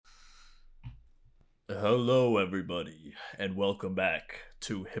Hello, everybody, and welcome back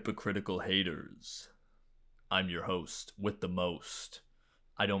to Hypocritical Haters. I'm your host with the most.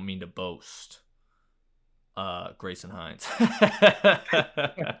 I don't mean to boast. Grayson Hines. I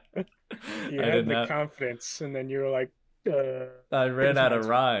You had didn't the have. confidence, and then you were like, I ran Grayson out of Hines.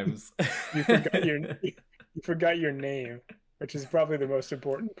 rhymes. You forgot your you forgot your name, which is probably the most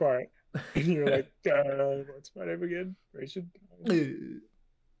important part. And you're like, what's my name again? Grayson Hines.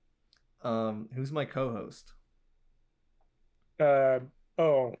 Who's my co-host? Uh,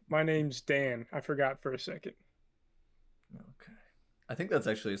 oh, my name's Dan. I forgot for a second. Okay, I think that's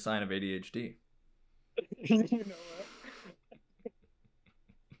actually a sign of ADHD. You know what?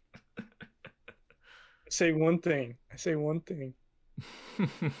 I say one thing. I say one thing.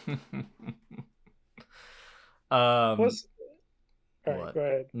 um, Plus, all right, what? go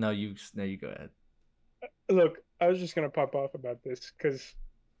ahead. No, you go ahead. Look, I was just gonna pop off about this because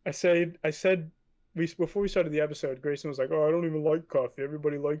I said we before we started the episode, Grayson was like, "Oh, I don't even like coffee.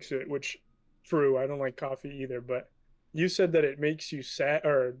 Everybody likes it," which true. I don't like coffee either, but you said that it makes you sad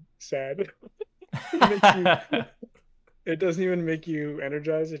or sad. It makes you. It doesn't even make you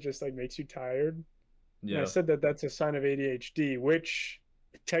energized. It just like makes you tired. And I Yeah. said that that's a sign of ADHD, which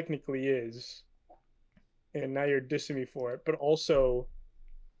it technically is. And now you're dissing me for it. But also,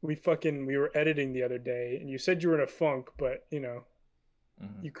 we were editing the other day, and you said you were in a funk, but Mhm.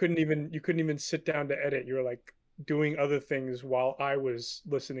 you couldn't even sit down to edit. You were like doing other things while I was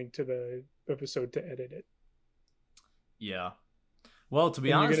listening to the episode to edit it. Yeah. Well, to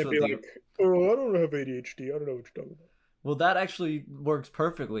be And you're honest gonna be with you, like, "Oh, I don't have ADHD. I don't know what you're talking about." well, that actually works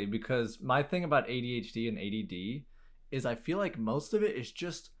perfectly because my thing about ADHD and ADD is I feel like most of it is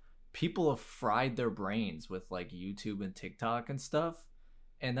just people have fried their brains with like YouTube and TikTok and stuff.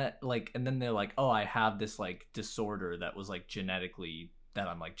 And then they're like, oh, I have this like disorder that was like that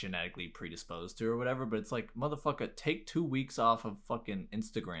I'm like genetically predisposed to or whatever. But it's like, motherfucker, take 2 weeks off of fucking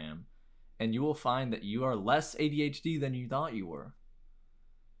Instagram and you will find that you are less ADHD than you thought you were.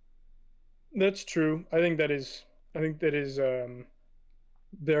 That's true. I think that is.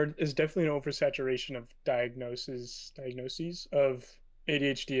 There is definitely an oversaturation of diagnoses of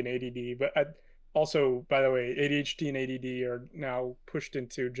ADHD and ADD. But also, by the way, ADHD and ADD are now pushed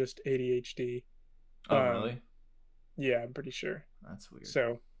into just ADHD. Oh, Um, really? yeah, I'm pretty sure. That's weird.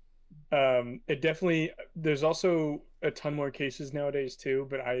 So it definitely there's also a ton more cases nowadays too,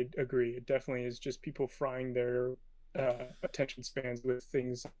 but I agree. It definitely is just people frying their attention spans with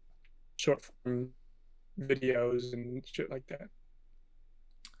things, short form videos and shit like that.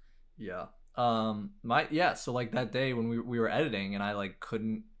 Yeah. So like that day when we were editing and I like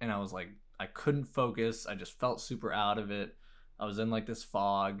couldn't and I was like I couldn't focus. I just felt super out of it. I was in like this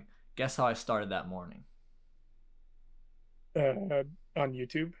fog. Guess how I started that morning? Uh, on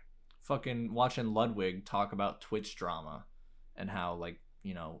YouTube. Fucking watching Ludwig talk about Twitch drama and how like,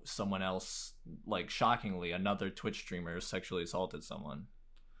 someone else like shockingly another Twitch streamer sexually assaulted someone.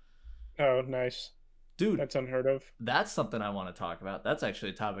 Oh, nice. Dude, That's unheard of. that's something I want to talk about. That's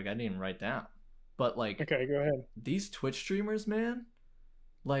actually a topic I didn't even write down. But like Okay, go ahead. these Twitch streamers, man,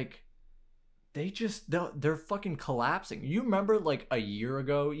 like they're fucking collapsing. You remember like a year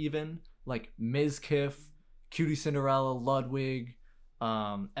ago, even like Mizkiff, Cutie Cinderella, Ludwig,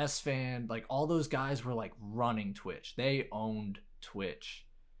 S-Fan, like all those guys were like running Twitch. They owned Twitch,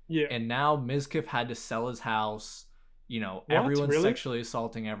 Yeah. and now Mizkiff had to sell his house. What? Everyone's Really? sexually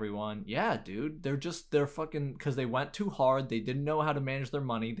assaulting everyone. Yeah, dude, they're fucking because they went too hard. They didn't know how to manage their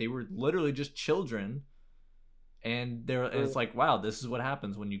money. They were literally just children and it's Really? like, wow, this is what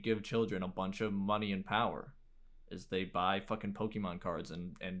happens when you give children a bunch of money and power is they buy fucking Pokemon cards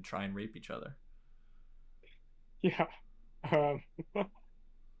and try and rape each other. Yeah. Um,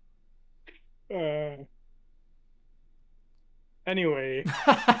 uh, anyway,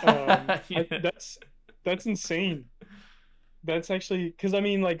 Yeah. that's insane. That's actually because I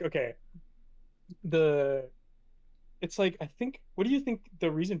mean, like, okay, the it's like I think. What do you think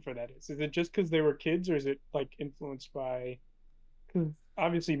the reason for that is? Is it just because they were kids, or is it like influenced by? Because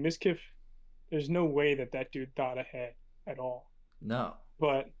obviously, Miskiff, there's no way that that dude thought ahead at all. No.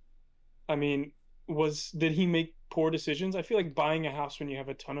 But I mean, was did he make poor decisions? I feel like buying a house when you have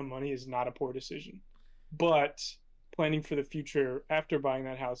a ton of money is not a poor decision, but planning for the future after buying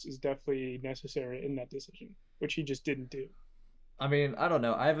that house is definitely necessary in that decision, which he just didn't do. I mean, I don't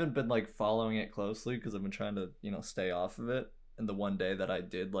know. I haven't been like following it closely because I've been trying to, stay off of it. And the one day that I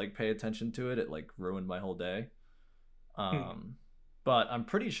did like pay attention to it, it like ruined my whole day. Hmm. Um, but I'm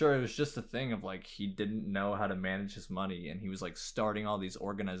pretty sure it was just a thing of like he didn't know how to manage his money, and he was like starting all these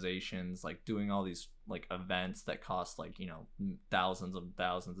organizations, like doing all these like events that cost like thousands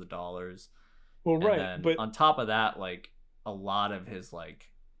of dollars, Well, And right, then but on top of that, like a lot of his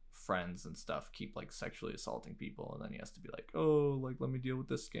like friends and stuff keep like sexually assaulting people, and then he has to be like, oh, like let me deal with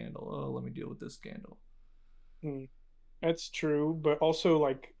this scandal. Oh, let me deal with this scandal. hmm, that's true. But also,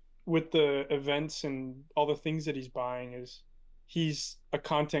 like with the events and all the things that he's buying, is he's a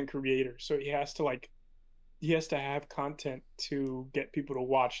content creator, so he has to have content to get people to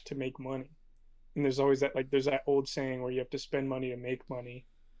watch to make money. And there's always that, like there's that old saying where you have to spend money to make money.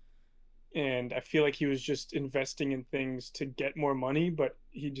 And I feel like he was just investing in things to get more money, but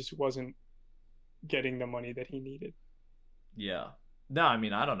he just wasn't getting the money that he needed. Yeah. No, I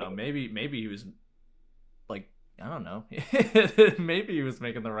mean I don't know. Maybe he was like I don't know. Maybe he was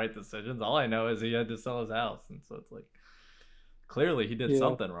making the right decisions. All I know is he had to sell his house, and so it's like clearly he did Yeah.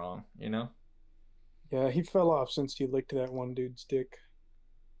 something wrong. You know. Yeah, he fell off since he licked that one dude's dick.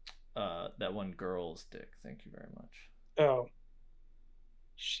 That one girl's dick. Thank you very much. Oh,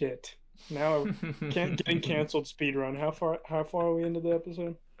 shit. Now can't getting canceled speed run. How far are we into the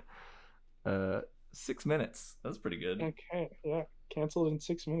episode? uh, 6 minutes. That's pretty good. Okay, yeah. Canceled in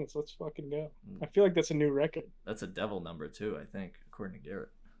 6 minutes. Let's fucking go. I feel like that's a new record. That's a devil number too, I think, according to Garrett.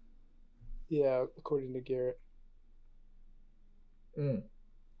 Yeah, according to Garrett. Mm.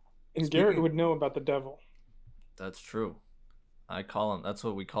 And Garrett Speaking, would know about the devil. that's true. I call him. That's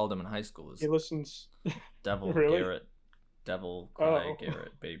what we called him in high school. He Is listens. Devil Really? Garrett, Devil Cry Oh,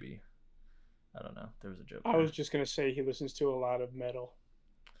 Garrett, baby. I don't know. There was a joke I there. was just gonna say he listens to a lot of metal.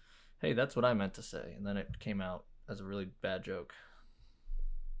 Hey, that's what I meant to say, and then it came out as a really bad joke.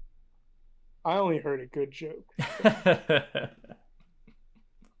 I only heard a good joke.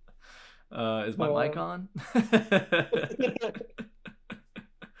 So. Is my mic on?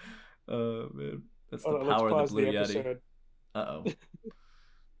 Man, that's the Hold on, let's power of the pause Blue the Yeti. episode. Uh-oh.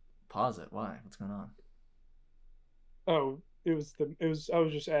 Pause it. Why? What's going on? Oh, I was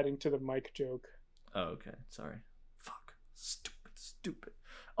just adding to the mic joke. Oh, okay. Sorry. Fuck. Stupid.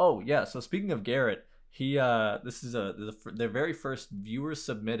 Oh, yeah. So speaking of Garrett, he this is their very first viewer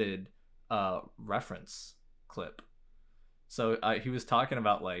submitted reference clip. So he was talking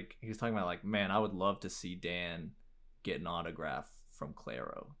about like, man, I would love to see Dan get an autograph from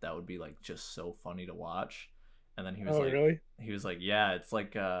Claro. That would be like just so funny to watch. And then Oh, really? he was like, yeah, it's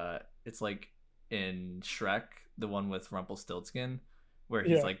like in Shrek, the one with Rumpelstiltskin, where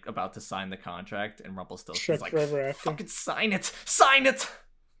he's Yeah. like about to sign the contract, and Rumpelstiltskin's Shrek like, Forever After. fucking sign it.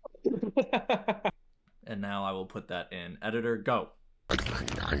 And now I will put that in. Editor, go.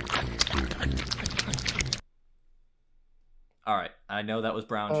 All right, I know that was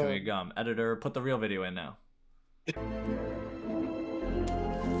Brown chewing gum. Editor, put the real video in now.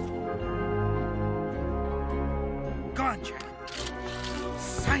 Go on, Jack.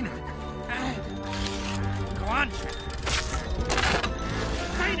 Sign it. Go on, Jack.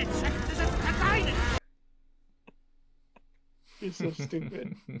 Sign it, Jack. Sign it. You're so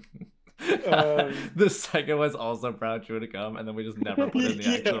stupid. The second was also Brown chewing gum, and then we just never put in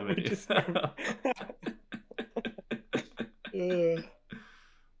the actual video.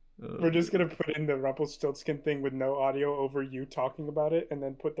 We're just gonna put in the Rumpelstiltskin thing with no audio over you talking about it, and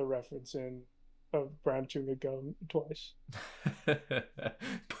then put the reference in of Brown chewing a gum twice.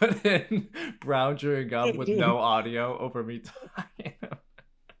 Put in Brown chewing gum with no audio over me talking.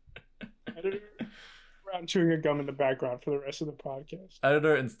 Brown chewing a gum in the background for the rest of the podcast.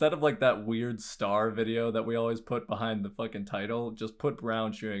 Editor, instead of like that weird star video that we always put behind the fucking title, just put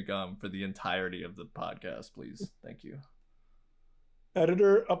Brown chewing gum for the entirety of the podcast, please. Thank you.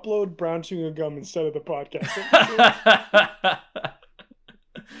 Editor, upload Brown chewing a gum instead of the podcast.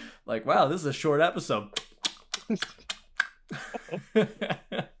 Like, wow, this is a short episode.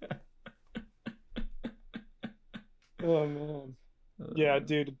 Oh man. Yeah,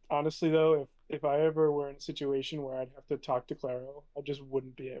 dude. Honestly though, if I ever were in a situation where I'd have to talk to Claro, I just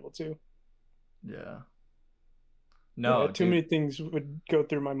wouldn't be able to. Yeah. No, Yeah, too dude. many things would go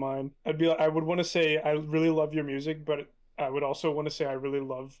through my mind. I would want to say I really love your music, but I would also want to say I really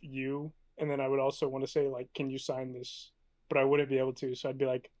love you, and then I would also want to say like, can you sign this? But I wouldn't be able to, so I'd be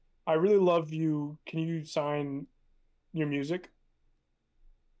like, I really love you. Can you sign your music?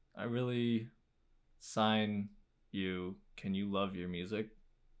 I really sign you. Can you love your music?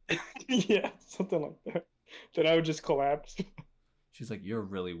 Yeah, something like that. Then I would just collapse. She's like, you're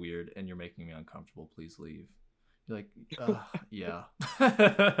really weird and you're making me uncomfortable. Please leave. You're like, yeah.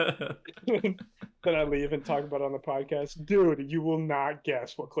 Then I leave and talk about it on the podcast. Dude, you will not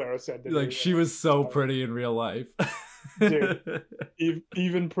guess what Clara said to me. Like, she was so pretty in real life. Dude,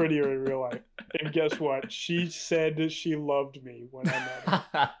 even prettier in real life. And guess what? She said she loved me when I met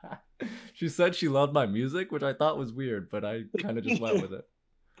her. She said she loved my music, which I thought was weird, but I kind of just went with it.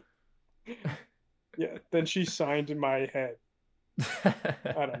 Yeah. Then she signed my head.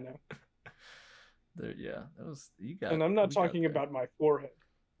 I don't know. Yeah, that was you got. And I'm not We got talking there. about my forehead.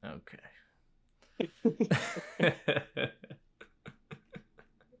 Okay.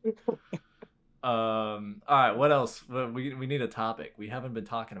 All right. What else? We need a topic. We haven't been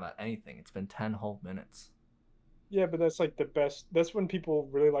talking about anything. It's been 10 whole minutes. Yeah, but that's like the best. That's when people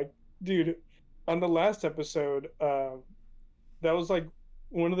really like, dude. On the last episode, that was like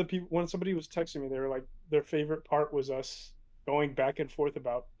one of the people when somebody was texting me, they were like their favorite part was us going back and forth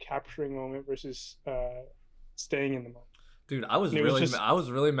about capturing the moment versus staying in the moment. Dude, And it was just I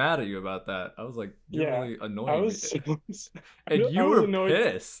was really mad at you about that. I was like, you're yeah, really I annoying me. was And I you was were annoyed.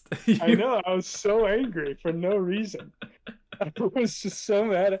 pissed. I know I was so angry for no reason. I was just so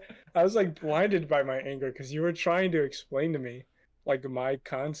mad. I was like blinded by my anger because you were trying to explain to me like my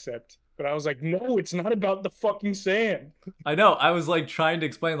concept, but I was like, no, it's not about the fucking sand. I know. I was like trying to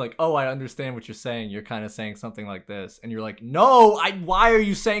explain, like, oh, I understand what you're saying. You're kind of saying something like this, and you're like, no, why are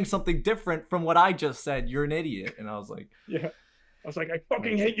you saying something different from what I just said? You're an idiot. And I was like, Yeah, I was like, I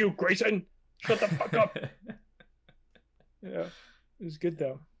fucking okay. hate you, Grayson. Shut the fuck up. Yeah, it was good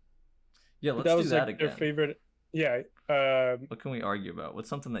though. Yeah, But let's that do was that like their again. favorite. Yeah. What can we argue about? What's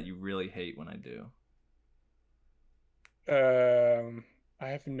something that you really hate when I do? Um. I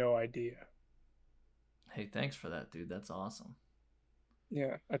have no idea. Hey, thanks for that, dude. That's awesome.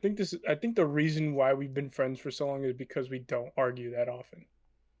 Yeah, I think this. I think the reason why we've been friends for so long is because we don't argue that often.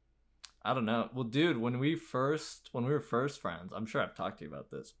 I don't know. Well, dude, when we were first friends, I'm sure I've talked to you about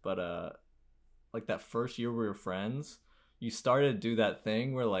this, but like that first year we were friends, you started to do that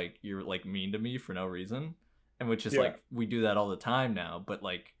thing where like you're like mean to me for no reason, and which is Yeah. like we do that all the time now, but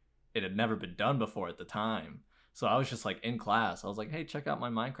like it had never been done before at the time. So I was just like in class, I was like, "Hey, check out my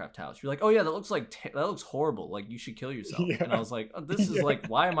Minecraft house." You're like, "Oh yeah, that looks like that looks horrible. Like you should kill yourself." And I Yeah. was like, oh, "This is Yeah. like,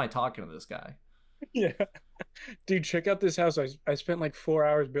 why am I talking to this guy?" Yeah. Dude, check out this house. I spent like 4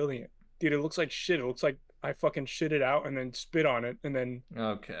 hours building it. Dude, it looks like shit. It looks like I fucking shit it out and then spit on it and then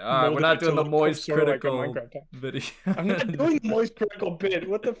Okay, all right, we're molded not it to doing the look moist sort of like a critical Minecraft house. video. I'm not doing the moist critical bit.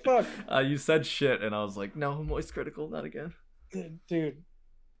 What the fuck? You said shit, and I was like, no, moist critical, not again. Dude,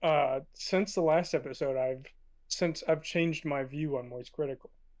 since the last episode, I've changed my view on moist critical.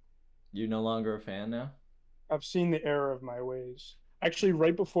 You're no longer a fan now? I've seen the error of my ways. Actually,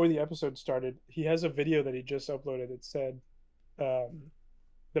 right before the episode started, he has a video that he just uploaded that said, um,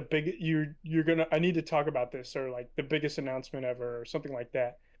 the big you're gonna I need to talk about this or like the biggest announcement ever or something like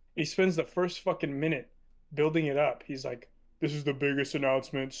that. He spends the first fucking minute building it up. He's like, this is the biggest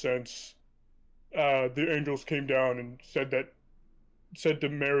announcement since the angels came down and said to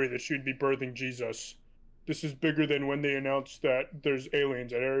Mary that she'd be birthing Jesus. This is bigger than when they announced that there's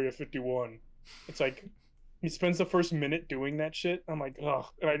aliens at Area 51. It's like he spends the first minute doing that shit. I'm like, oh,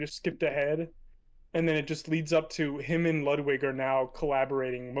 and I just skipped ahead. And then it just leads up to him and Ludwig are now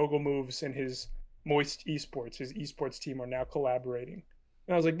collaborating. Mogul Moves and his Moist Esports, his esports team, are now collaborating.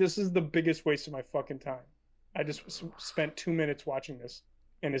 And I was like, this is the biggest waste of my fucking time. I just spent 2 minutes watching this,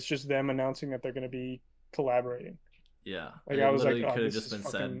 and it's just them announcing that they're going to be collaborating. Yeah, Like it I was like, literally oh, could have this just is been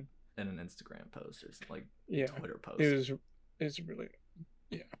said fucking in an Instagram post or like yeah. Twitter It post. was it's really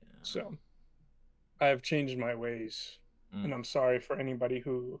yeah. Yeah. So I have changed my ways, and I'm sorry for anybody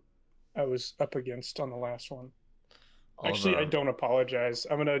who I was up against on the last one. All Actually, I the don't apologize.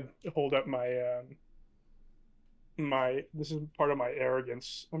 I'm gonna hold up my. This is part of my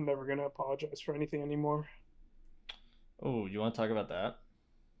arrogance. I'm never gonna apologize for anything anymore. oh, you want to talk about that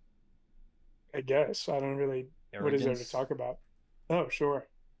I guess I don't really. What is there to arrogance? talk about? Oh, sure.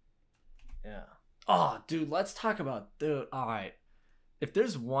 Yeah. Oh, dude, let's talk about dude. All right, if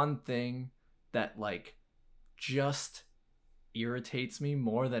there's one thing that like just irritates me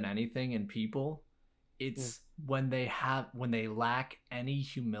more than anything in people, Mm. it's when they lack any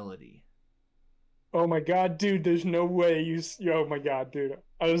humility. Oh my god, dude! There's no way you. Oh my god, dude!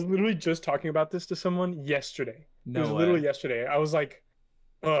 I was literally just talking about this to someone yesterday. It was No literally way. yesterday. I was like,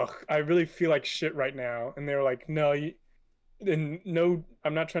 ugh, I really feel like shit right now. And they were like, no, and no,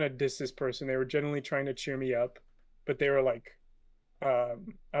 I'm not trying to diss this person. They were genuinely trying to cheer me up, but they were like,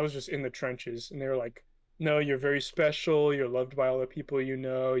 I was just in the trenches, and they were like, "No, you're very special. You're loved by all the people you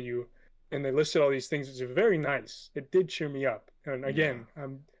know. And they listed all these things, which is very nice. It did cheer me up. And Yeah. again,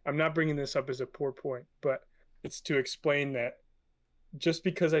 I'm not bringing this up as a poor point, but it's to explain that just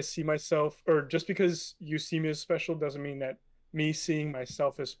because I see myself, or just because you see me as special, doesn't mean that me seeing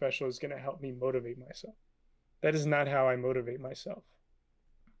myself as special is going to help me motivate myself. That is not how I motivate myself.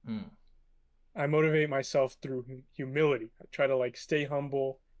 Mm. I motivate myself through humility. I try to like stay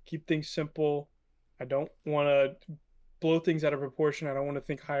humble, keep things simple. I don't want to blow things out of proportion. I don't want to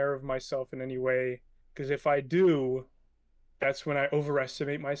think higher of myself in any way. Because if I do, that's when I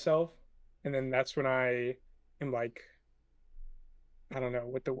overestimate myself. And then that's when I am like, I don't know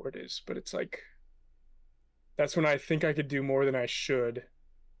what the word is, but it's like, that's when I think I could do more than I should.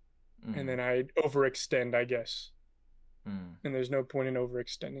 And Mm, then I overextend, I guess. mm. And there's no point in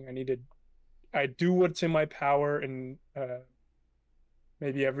overextending. I do what's in my power and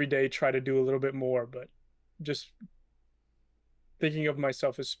maybe every day try to do a little bit more, but just thinking of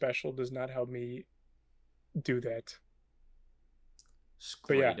myself as special does not help me do that.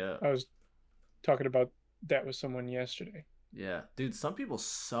 But yeah, Straight up. I was talking about that with someone yesterday. Yeah, dude, some people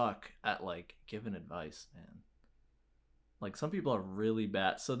suck at like giving advice, man. Like some people are really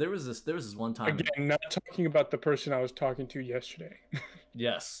bad. So there was this one time in, Again, not talking about the person I was talking to yesterday.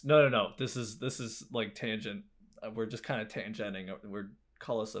 yes. No, no, no. This is like tangent. We're just kind of tangenting. We're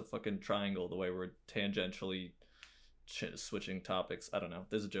call us a fucking triangle the way we're tangentially switching topics. I don't know.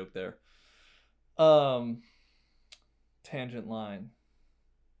 There's a joke there. Um Tangent line.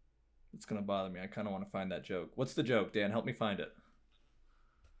 It's going to bother me. I kind of want to find that joke. What's the joke, Dan? Help me find it.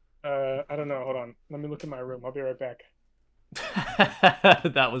 I don't know. Hold on. Let me look in my room. I'll be right back.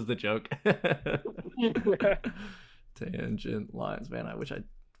 That was the joke. Yeah. Tangent lines, man. I wish I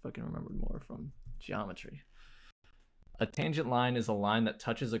fucking remembered more from geometry. A tangent line is a line that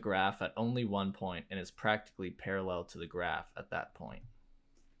touches a graph at only one point and is practically parallel to the graph at that point.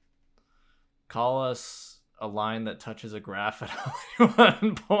 Call us a line that touches a graph at only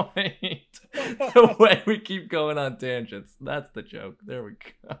one point. The way we keep going on tangents. That's the joke. There we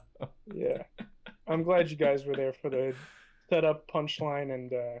go. Yeah. I'm glad you guys were there for the setup, punchline, and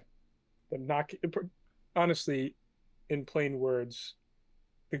the knock. Honestly, in plain words,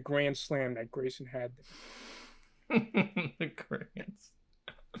 the grand slam that Grayson had. The grants.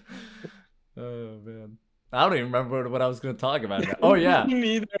 Oh man. I don't even remember what I was gonna talk about now. Oh yeah.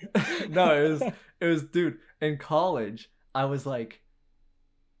 Neither. No, it was dude, in college, I was like,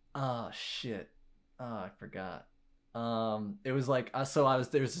 oh shit. Oh, I forgot. It was like so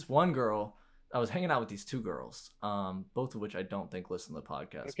there's this one girl. I was hanging out with these two girls, both of which I don't think listen to the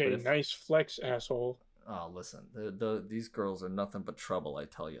podcast. But Okay, if nice flex, asshole. oh listen, these girls are nothing but trouble, I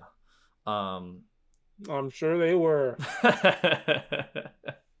tell you. I'm sure they were.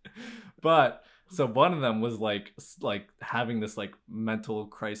 But so one of them was like having this like mental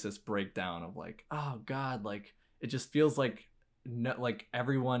crisis breakdown of like, oh god, like it just feels like no, like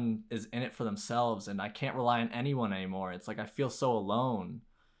everyone is in it for themselves and I can't rely on anyone anymore. It's like I feel so alone.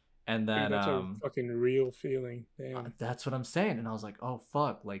 And Dude, then that's a fucking real feeling. Damn. that's what I'm saying. And I was like, oh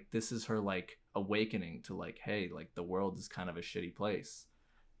fuck, like this is her like awakening to like, hey, like the world is kind of a shitty place.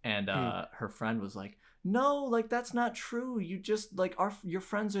 And Hmm. her friend was like, no, like that's not true. You just like your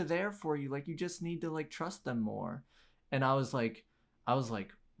friends are there for you. Like you just need to like trust them more. And I was like,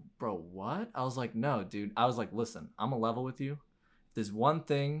 bro, what? I was like, no, dude. I was like, listen, I'm a level with you. If there's one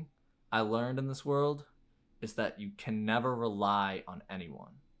thing I learned in this world, is that you can never rely on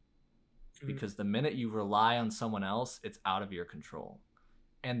anyone. Hmm. Because the minute you rely on someone else, it's out of your control.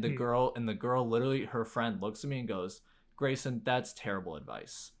 And the Hmm. girl literally, her friend looks at me and goes, Grayson, that's terrible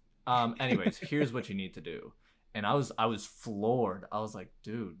advice. Anyways, here's what you need to do. And I was floored. I was like,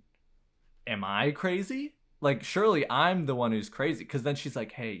 dude, am I crazy? Like surely I'm the one who's crazy. Cause then she's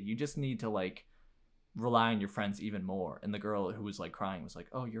like, hey, you just need to like rely on your friends even more. And the girl who was like crying was like,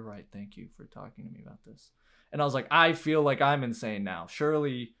 oh, you're right. Thank you for talking to me about this. And I was like, I feel like I'm insane now.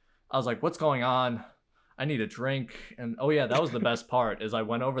 Surely I was like, what's going on? I need a drink. And oh yeah, that was the best part is I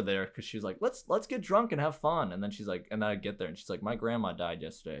went over there because she was like, let's get drunk and have fun. And then she's like, and then I get there and she's like, my grandma died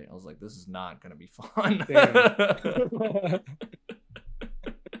yesterday. I was like, this is not gonna be fun. Damn.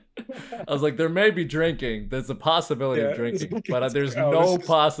 I was like, there may be drinking. There's a possibility of Yeah. drinking, but there's Oh, no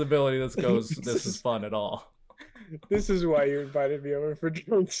possibility this goes. this This is is fun at all. this is why you invited me over for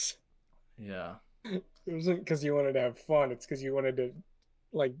drinks. Yeah. It wasn't because you wanted to have fun. It's because you wanted to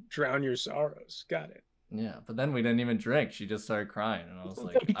like drown your sorrows. Got it. Yeah, but then we didn't even drink. She just started crying, and I was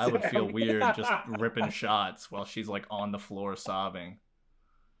like, I would feel Damn. weird just ripping shots while she's like on the floor sobbing.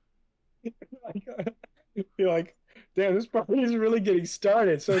 You're like, damn, this party is really getting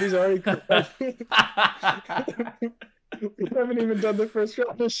started. So he's already cried. We haven't even done the first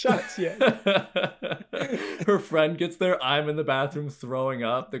round of shots yet. Her friend gets there. I'm in the bathroom throwing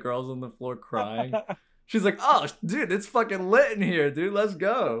up. The girl's on the floor crying. She's like, "Oh, dude, it's fucking lit in here, dude. Let's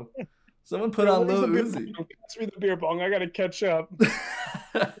go." Someone put Yo, on where's Lil the beer Uzi. bong? Pass me the beer bong. I gotta catch up.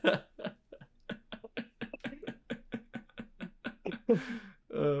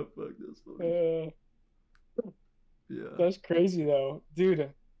 Fuck this one. Uh, Yeah. that's crazy though,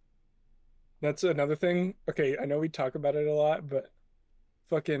 dude. That's another thing. Okay, I know we talk about it a lot, but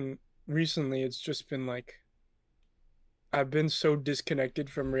fucking recently it's just been like I've been so disconnected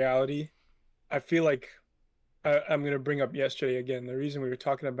from reality. I feel like I'm gonna bring up yesterday again. The reason we were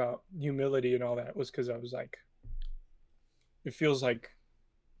talking about humility and all that was because I was like, it feels like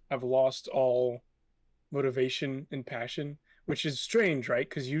I've lost all motivation and passion, which is strange, right?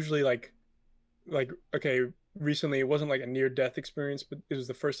 Because usually, okay, recently it wasn't like a near death experience, but it was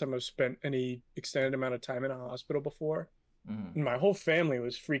the first time I've spent any extended amount of time in a hospital before. Hmm. And my whole family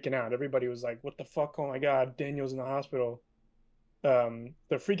was freaking out. Everybody was like, "What the fuck? Oh my God, Daniel's in the hospital." They're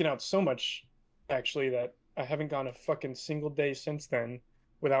freaking out so much, actually, that I haven't gone a fucking single day since then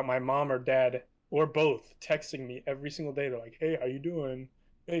without my mom or dad or both texting me every single day. They're like, "Hey, how you doing?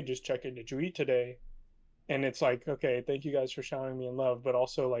 Hey, just checking. Did you eat today?" And it's like, okay, thank you guys for showering me in love, but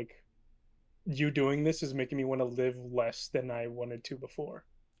also like you doing this is making me want to live less than I wanted to before.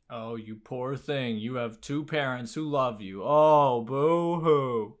 Oh, you poor thing. You have two parents who love you. Oh, boo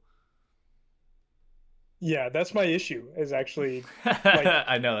hoo. Yeah, that's my issue. Is actually like,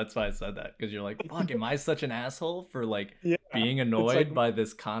 I know, that's why I said that. Because you're like, fuck, am I such an asshole for like yeah, being it's like, annoyed by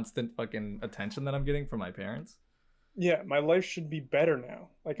this constant fucking attention that I'm getting from my parents? yeah, my life should be better now.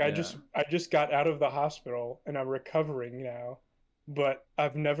 Like Yeah. I just got out of the hospital and I'm recovering now, but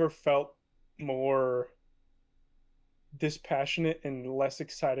I've never felt more dispassionate and less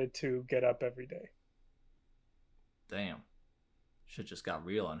excited to get up every day. Damn. Shit just got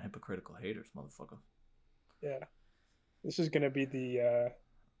real on hypocritical haters, motherfucker. Yeah, this is gonna be the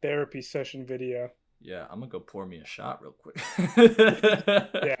therapy session video. Yeah, I'm gonna go pour me a shot real quick.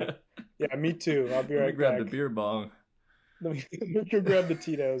 Yeah, yeah, me too. I'll be Let me right grab the back. beer bong. Let me go grab the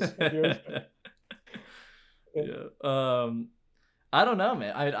Tito's. I'll be right back. Yeah. Yeah. I don't know,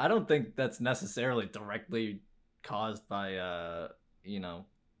 man. I don't think that's necessarily directly caused by you know,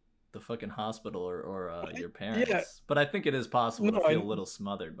 the fucking hospital or your Yeah, parents. But I think it is possible to no, feel a little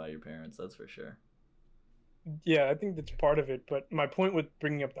smothered by your parents, that's for sure. yeah, I think that's part of it. But my point with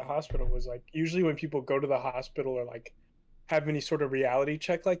bringing up the hospital was like, usually when people go to the hospital or like have any sort of reality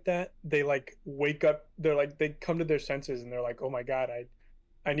check like that, they like wake up, they're like, they come to their senses and they're like, oh my God,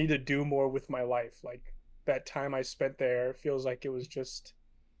 I need to do more with my life. Like that time I spent there feels like it was just,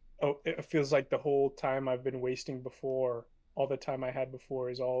 oh, it feels like the whole time I've been wasting before, all the time I had before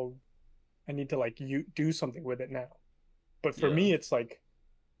is all I need to like you do something with it now. But for Yeah. me, it's like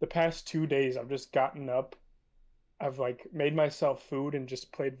the past 2 days I've just gotten up, I've like made myself food and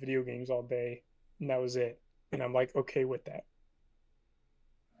just played video games all day, and that was it. And I'm like okay with that.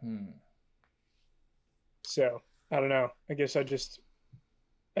 Hmm. So I don't know. I guess I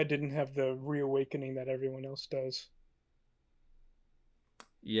didn't have the reawakening that everyone else does.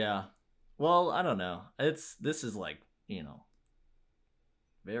 Yeah. Well, I don't know. This is like, you know,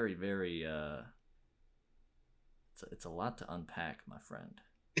 very, very it's a lot to unpack, my friend.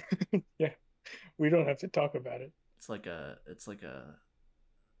 Yeah, we don't have to talk about it. It's like a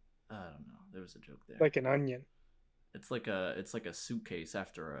I don't know. There was a joke there. Like an onion. It's like a suitcase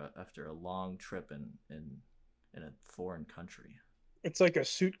after a long trip in a foreign country, It's like a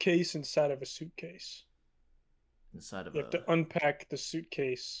suitcase inside of a suitcase. inside of You have a to unpack the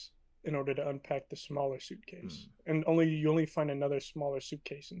suitcase in order to unpack the smaller suitcase, hmm. and only you only find another smaller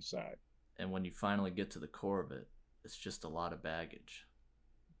suitcase inside. And when you finally get to the core of it, it's just a lot of baggage.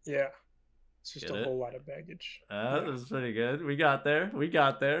 Yeah, it's just Get a it? whole lot of baggage. That Yeah, was pretty good. We got there. We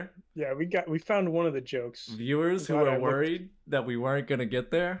got there. yeah, we found one of the jokes. I'm Viewers who glad are I looked. worried that we weren't gonna get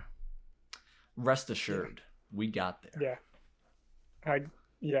there, rest Yeah, assured, we got there. yeah, I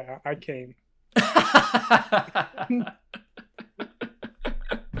yeah I came.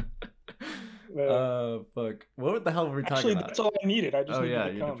 Uh, Fuck. What the hell were we talking Actually, about? that's all I needed. I just Oh needed yeah,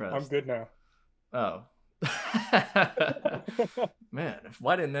 to you're come. I'm depressed. good now. Oh. Man,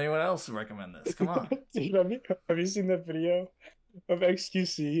 why didn't anyone else recommend this? Come on. Dude, have you seen that video of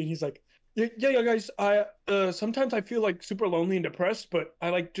XQC? And he's like, yeah, yeah, yeah, guys. I sometimes I feel like super lonely and depressed, but I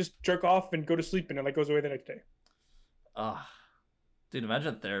like just jerk off and go to sleep, and it like goes away the next day. Ah, dude,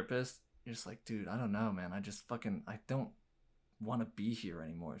 imagine a therapist. You're just like, dude, I don't know, man. I don't want to be here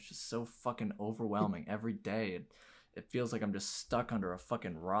anymore. It's just so fucking overwhelming every day. It feels like I'm just stuck under a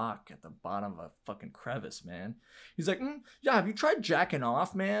fucking rock at the bottom of a fucking crevice, man. He's like, yeah, have you tried jacking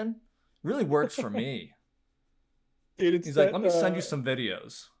off, man? Really works for me. Dude, it's He's like, that. let me send you some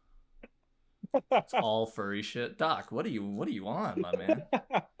videos. It's all furry shit. Doc, what are you on, my man?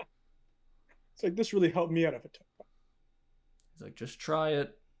 It's like this really helped me out of it. He's like, just try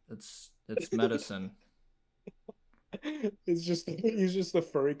it. It's medicine. It's just he's just the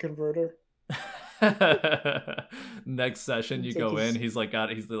furry converter. Next session, you It's like go in. this. He's like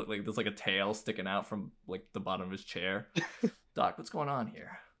there's like a tail sticking out from like the bottom of his chair. Doc, what's going on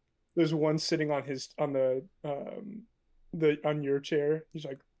here? There's one sitting on the on your chair. He's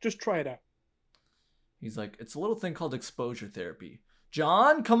like, just try it out. He's like, it's a little thing called exposure therapy.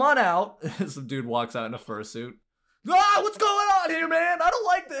 John, come on out. Some dude walks out in a fursuit. Ah, what's going on here, man? I don't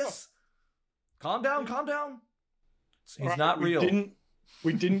like this. Calm down, calm down. He's Alright, not real.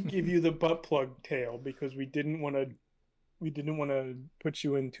 We didn't give you the butt plug tail because we didn't want to put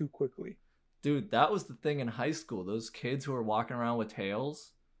you in too quickly. Dude, that was the thing in high school. Those kids who were walking around with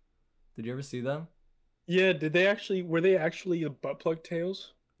tails. Did you ever see them? Yeah, were they actually the butt plug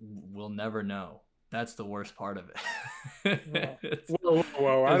tails? We'll never know. That's the worst part of it.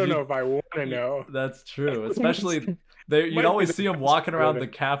 Whoa! I don't know if I want to know. That's true. Especially you'd Might be always the see them best walking part of around the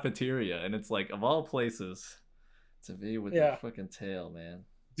it. cafeteria, and it's like, of all places, to be with your Yeah, fucking tail, man.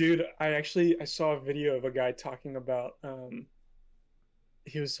 dude, I saw a video of a guy talking about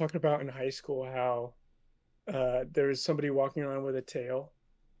he was talking about in high school how there was somebody walking around with a tail,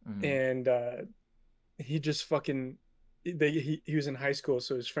 Mhm. and he just fucking he was in high school,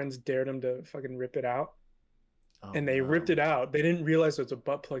 so his friends dared him to fucking rip it out, Oh and they ripped no. it out. They didn't realize it was a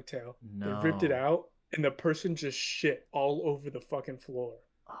butt plug tail. They ripped it No. out, and the person just shit all over the fucking floor.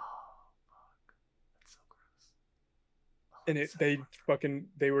 Oh, fuck. That's so gross. Oh, And that's so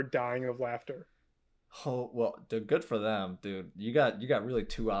they were dying of laughter. Oh well, dude, good for them, dude. You got really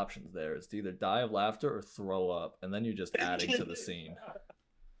two options there. It's to either die of laughter or throw up, and then you're just adding to the scene.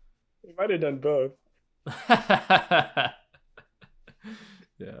 They might have done both.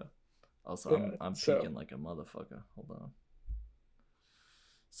 Yeah. Also, Yeah. I'm So peeking like a motherfucker. Hold on.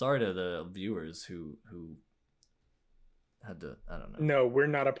 Sorry to the viewers who had to. I don't know. no, we're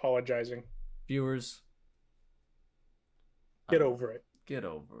not apologizing. Viewers, I Get don't know. over it. Get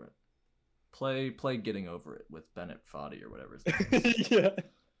over it. Play Getting Over It with Bennett Foddy or whatever his name is. Yeah.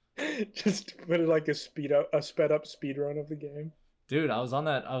 Just put it like a sped up speed run of the game. Dude, I was on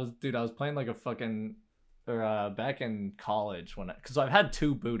that. I was playing like a fucking or back in college because I've had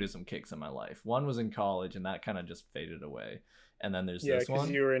two Buddhism kicks in my life. One was in college, and that kind of just faded away. And then there's Yeah, this because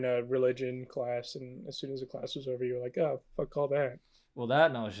one. you were in a religion class, and as soon as the class was over, you were like, "Oh, fuck all that." Well, that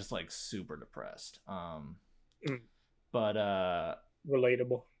and I was just like super depressed. Mm. But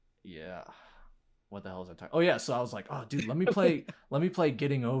Relatable. yeah. What the hell was I talking? Oh yeah, so I was like, oh dude, let me play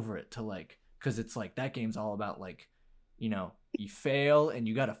Getting Over It to like, cause it's like that game's all about like, you fail and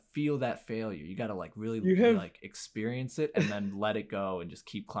you gotta feel that failure. You gotta like really You have like experience it and then let it go and just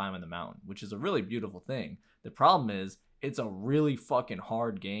keep climbing the mountain, which is a really beautiful thing. The problem is it's a really fucking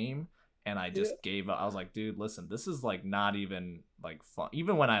hard game, and I yeah, just gave up. I was like, dude, listen, this is like not even like fun.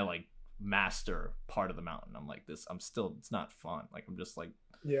 Even when I like master part of the mountain, I'm like this. It's not fun. Like I'm just like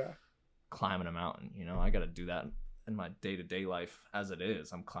yeah, climbing a mountain. I gotta do that in my day-to-day life as it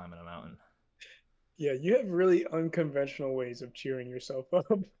is. I'm climbing a mountain. yeah. You have really unconventional ways of cheering yourself up,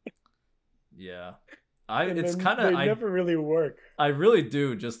 Yeah, and it's then kind of they never really work. I really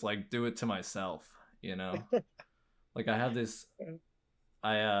do just like do it to myself. Like I have this. Yeah.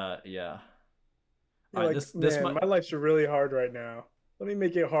 All You're right, like, this man, might my life's really hard right now. Let me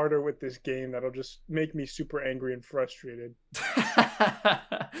make it harder with this game that'll just make me super angry and frustrated.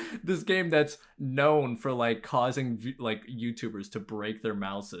 this game that's known for like causing like YouTubers to break their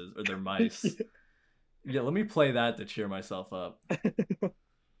mouses or their mice. Yeah, let me play that to cheer myself up.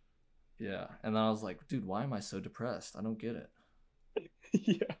 Yeah, and then I was like, dude, why am I so depressed? I don't get it.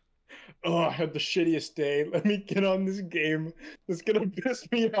 Yeah. Oh, I had the shittiest day. Let me get on this game that's gonna piss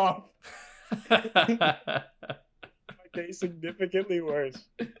me off. My day significantly worse.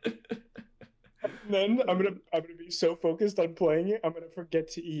 And then I'm gonna be so focused on playing it, I'm gonna forget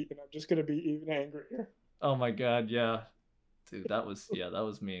to eat, and I'm just gonna be even angrier. Oh my god, yeah. Dude, that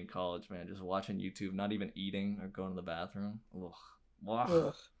was me in college, man. Just watching YouTube, not even eating or going to the bathroom. Ugh. Ugh.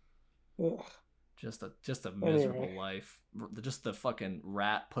 Ugh. Ugh. Just a miserable Anyway. life. Just the fucking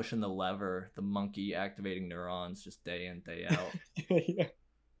rat pushing the lever, the monkey activating neurons just day in, day out. Yeah.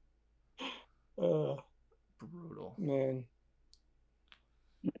 Brutal. Man.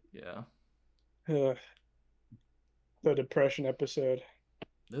 Yeah. Ugh. The depression episode.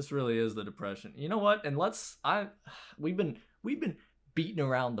 This really is the depression. You know what? And we've been beating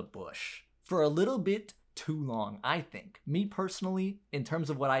around the bush for a little bit too long, I think. Me personally, in terms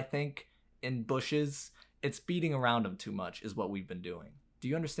of what I think in bushes, it's beating around them too much is what we've been doing. Do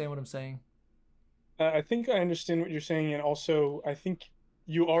you understand what I'm saying? I think I understand what you're saying, and also I think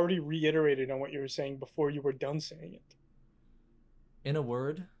you already reiterated on what you were saying before you were done saying it. In a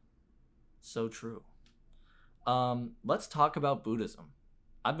word, so true. Let's talk about Buddhism.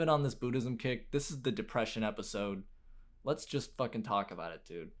 I've been on this Buddhism kick. This is the depression episode. Let's just fucking talk about it,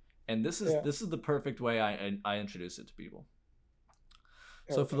 dude. And this is the perfect way I introduce it to people.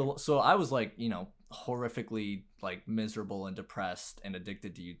 So so I was like, you know, horrifically like miserable and depressed and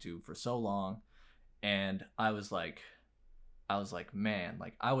addicted to YouTube for so long, and I was like, man,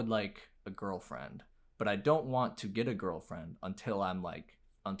 like I would like a girlfriend, but I don't want to get a girlfriend until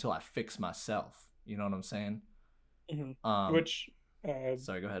I fix myself. You know what I'm saying? Which,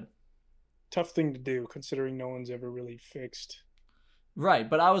 Sorry, go ahead. tough thing to do considering no one's ever really fixed. Right,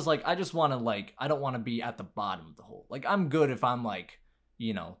 but I was like, I just want to like, I don't want to be at the bottom of the hole. Like, I'm good if I'm like,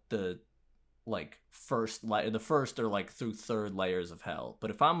 you know, the first or like through third layers of hell. But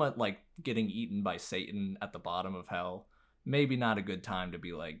if I'm like getting eaten by Satan at the bottom of hell, maybe not a good time to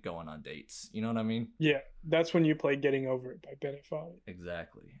be like going on dates. You know what I mean? Yeah, that's when you play Getting Over It by Bennett Foddy.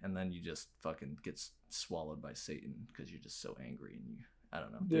 Exactly. And then you just fucking get swallowed by Satan because you're just so angry and I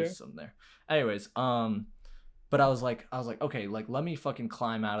don't know. There's something there. Anyways, but I was like, okay, like let me fucking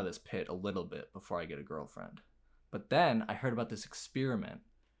climb out of this pit a little bit before I get a girlfriend. But then I heard about this experiment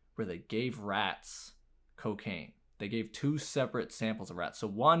where they gave rats cocaine. They gave 2 separate samples of rats. So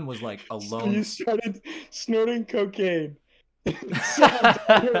one was like a So lone. you started snorting cocaine.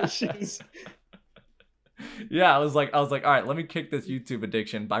 Yeah, I was like, all right, let me kick this YouTube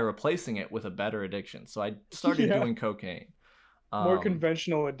addiction by replacing it with a better addiction. So I started doing cocaine. More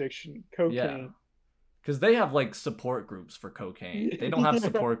conventional addiction, cocaine. Yeah. Because they have like support groups for cocaine. They don't have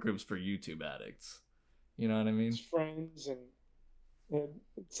support groups for YouTube addicts. You know what I mean? It's friends and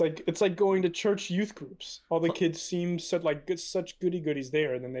it's like going to church youth groups. All the kids seem such goody goodies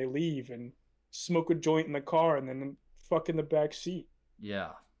there, and then they leave and smoke a joint in the car and then fuck in the back seat. Yeah,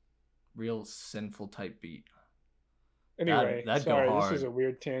 real sinful type beat. Anyway, that'd sorry, go hard. This is a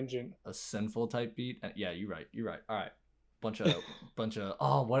weird tangent. A sinful type beat. Yeah, you're right. All right, bunch of.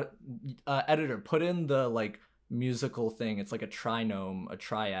 Oh, what? Editor, put in the like musical thing. It's like a trinome, a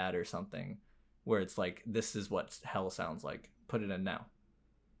triad, or something, where it's like this is what hell sounds like. Put it in now.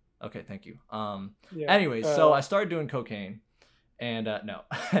 Okay, thank you. Anyway, so I started doing cocaine, and no,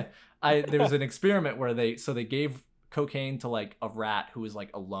 there was an experiment where they gave cocaine to like a rat who was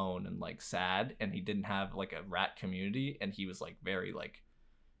like alone and like sad, and he didn't have like a rat community, and he was like very like,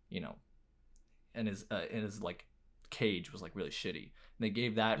 you know, and his like cage was like really shitty. And they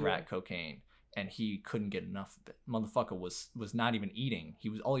gave that rat cocaine, and he couldn't get enough of it. Motherfucker was not even eating.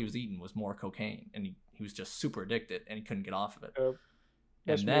 All he was eating was more cocaine, and he was just super addicted, and he couldn't get off of it.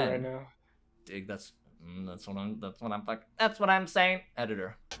 That's me right now. Dig, that's what I'm saying,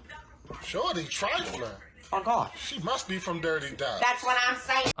 editor. Shorty trifling. Oh God. She must be from Dirty Dad. That's what I'm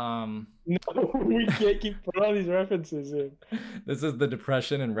saying. No, we can't keep putting all these references in. This is the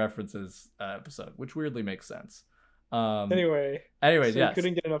depression and references episode, which weirdly makes sense. Anyways, yes. He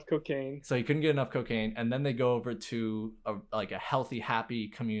couldn't get enough cocaine. So he couldn't get enough cocaine, and then they go over to a healthy, happy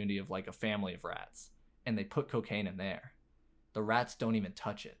community of like a family of rats, and they put cocaine in there. The rats don't even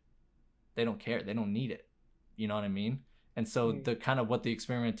touch it. They don't care. They don't need it. You know what I mean? And so the kind of what the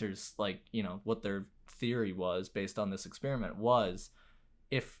experimenters like, you know, what their theory was based on this experiment was,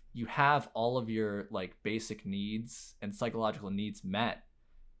 if you have all of your like basic needs and psychological needs met,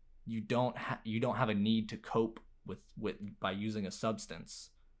 you don't have a need to cope with by using a substance.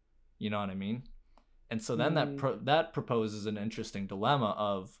 You know what I mean? And so then that proposes an interesting dilemma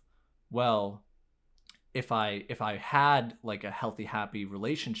of, well, if I had like a healthy, happy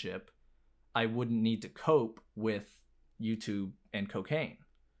relationship, I wouldn't need to cope with YouTube and cocaine.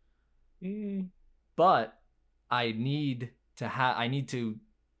 But I need to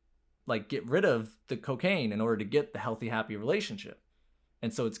like get rid of the cocaine in order to get the healthy, happy relationship.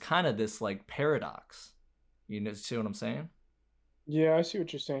 And so it's kind of this like paradox. You know, see what I'm saying? Yeah, I see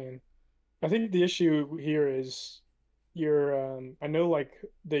what you're saying. I think the issue here is I know like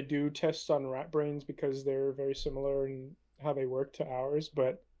they do tests on rat brains because they're very similar in how they work to ours,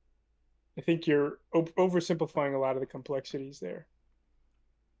 but I think you're oversimplifying a lot of the complexities there.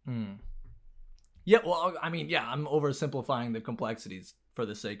 Yeah, well, I mean, yeah, I'm oversimplifying the complexities for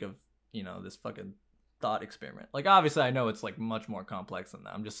the sake of, you know, this fucking thought experiment. Like, obviously, I know it's like much more complex than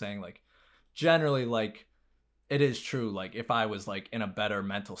that. I'm just saying, like, generally, like, it is true. Like, if I was like in a better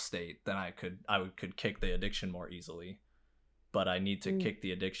mental state, then I could kick the addiction more easily. But I need to kick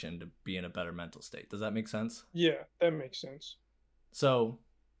the addiction to be in a better mental state. Does that make sense? Yeah, that makes sense. So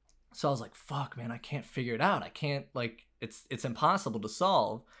I was like, fuck, man, I can't figure it out. I can't, like, it's impossible to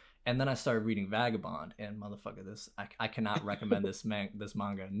solve. And then I started reading Vagabond, and motherfucker, I cannot recommend this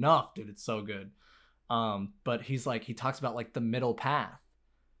manga enough, dude. It's so good. But he talks about like the middle path,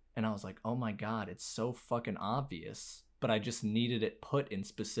 and I was like, oh my god, it's so fucking obvious but I just needed it put in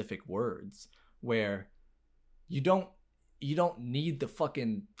specific words where you don't need the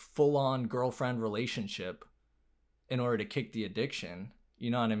fucking full-on girlfriend relationship in order to kick the addiction.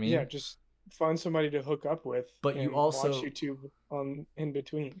 You know what I mean? Yeah, just find somebody to hook up with But you and watch also, YouTube on in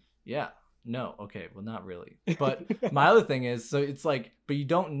between. yeah, no, okay, well, not really. But my other thing is, so it's like, but you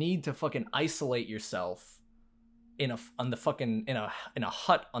don't need to fucking isolate yourself in a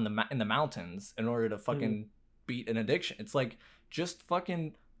hut on in the mountains in order to fucking beat an addiction. It's like, just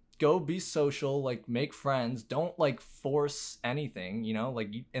fucking go be social, like make friends, don't like force anything, you know,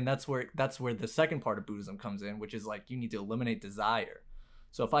 like and that's where the second part of Buddhism comes in, which is like you need to eliminate desire.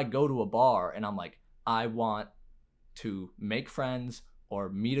 So if I go to a bar and I'm like, I want to make friends or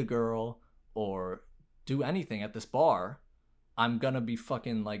meet a girl or do anything at this bar, I'm gonna be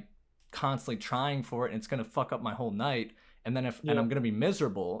fucking like constantly trying for it, and it's gonna fuck up my whole night. And then and I'm gonna be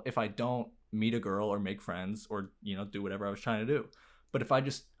miserable if I don't meet a girl or make friends or, you know, do whatever I was trying to do. But if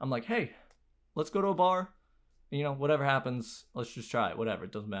I'm like, hey, let's go to a bar, you know, whatever happens, let's just try it, whatever,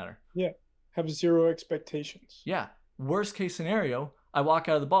 it doesn't matter. Yeah, have zero expectations. Yeah, worst case scenario, I walk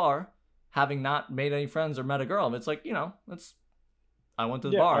out of the bar having not made any friends or met a girl, and it's like, you know, I went to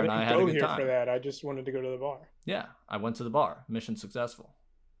the bar and I had a good time. For that. I just wanted to go to the bar. Yeah, I went to the bar, mission successful.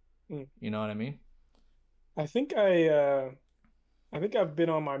 You know what I mean? I think I've been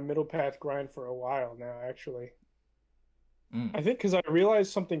on my middle path grind for a while now, actually. I think because I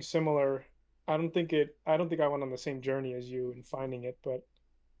realized something similar. I don't think I went on the same journey as you in finding it, but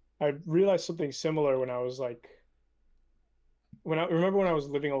I realized something similar when I was like, remember when I was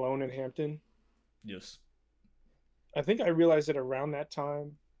living alone in Hampton? Yes. I think I realized it around that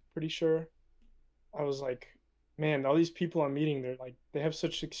time, pretty sure. I was like, man, all these people I'm meeting, they have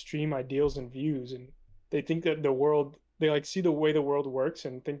such extreme ideals and views, and they think that they like see the way the world works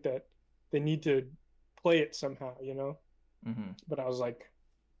and think that they need to play it somehow, you know? But I was like,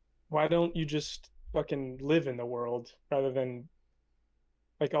 why don't you just fucking live in the world rather than,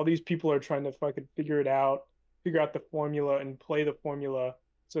 like, all these people are trying to fucking figure out the formula and play the formula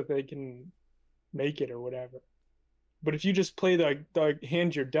so that they can make it or whatever. But if you just play the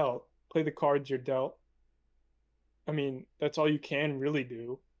hand you're dealt, play the cards you're dealt, I mean, that's all you can really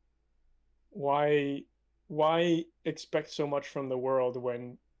do. Why expect so much from the world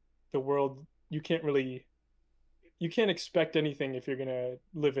when the world you can't expect anything if you're gonna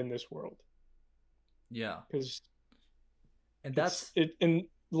live in this world. Yeah. Because and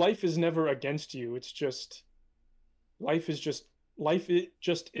life is never against you. It's just life it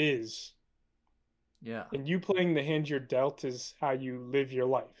just is. Yeah. And you playing the hand you're dealt is how you live your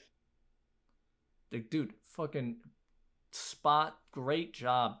life. Like, dude, fucking great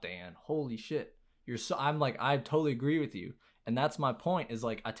job, Dan. Holy shit. I totally agree with you. And that's my point, is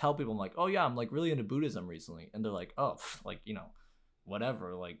like, I tell people, I'm like, oh yeah, I'm like really into Buddhism recently. And they're like, oh, like, you know,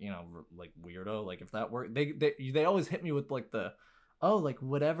 whatever, like, you know, like weirdo, like if that work, they always hit me with like oh, like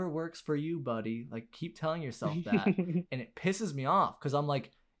whatever works for you, buddy. Like keep telling yourself that. And it pisses me off because I'm like,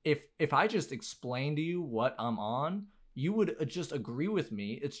 if I just explain to you what I'm on, you would just agree with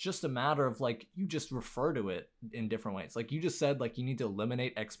me. It's just a matter of like, you just refer to it in different ways. Like you just said, like you need to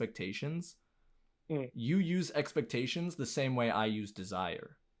eliminate expectations. You use expectations the same way I use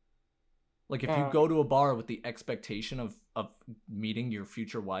desire. Like if you go to a bar with the expectation of meeting your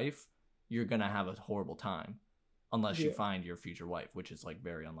future wife, you're going to have a horrible time. Unless you find your future wife, which is like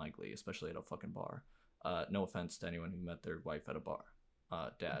very unlikely, especially at a fucking bar. No offense to anyone who met their wife at a bar.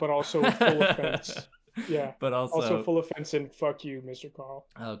 Dad. But also full offense. Yeah. But also full offense and fuck you, Mr. Carl.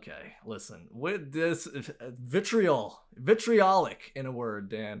 Okay, listen. With this vitriolic in a word,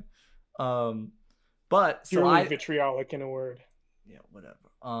 Dan. But so purely vitriolic in a word. Yeah,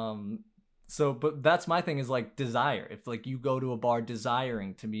 whatever. So but that's my thing, is like desire. If like you go to a bar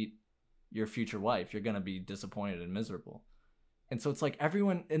desiring to meet your future wife, you're gonna be disappointed and miserable. And so it's like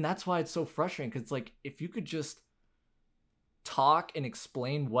everyone, and that's why it's so frustrating, because it's like if you could just talk and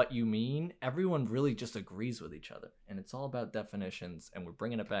explain what you mean, everyone really just agrees with each other, and it's all about definitions, and we're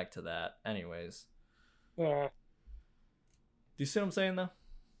bringing it back to that anyways. Do you see what I'm saying though?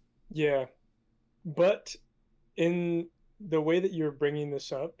 Yeah, but in the way that you're bringing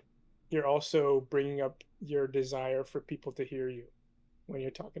this up, you're also bringing up your desire for people to hear you when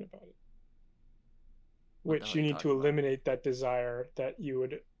you're talking about it, which you need to eliminate that desire that you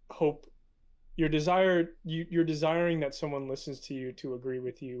would hope you're desiring that someone listens to you to agree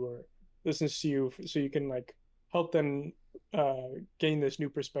with you, or listens to you so you can like help them gain this new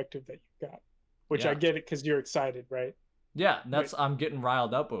perspective that you've got, which I get it because you're excited, right? Yeah, I'm getting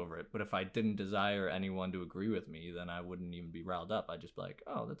riled up over it. But if I didn't desire anyone to agree with me, then I wouldn't even be riled up. I'd just be like,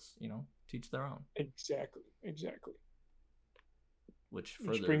 oh, that's, you know, teach their own. Exactly. which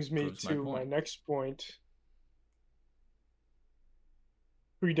Which further brings me proves my to my point. next point: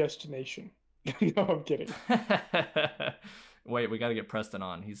 predestination. No, I'm kidding. Wait, we got to get Preston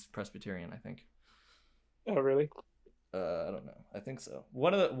on. He's Presbyterian, I think. Oh, really? I don't know. I think so.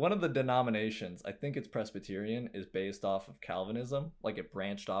 One of the denominations, I think it's Presbyterian, is based off of Calvinism. Like it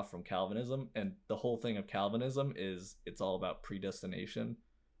branched off from Calvinism, and the whole thing of Calvinism is it's all about predestination,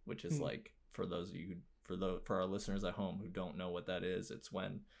 which is like for those of you for our listeners at home who don't know what that is, it's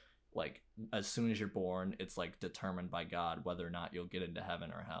when like as soon as you're born, it's like determined by God whether or not you'll get into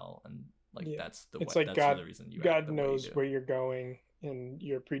heaven or hell, and like Yeah. that's the It's way, like that's the reason you act God the way you knows do. where you're going, and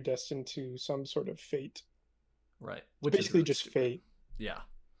you're predestined to some sort of fate. Right, It's which is basically really just stupid. fate. Yeah.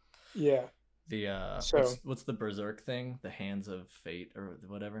 Yeah. The So what's the berserk thing? The hands of fate or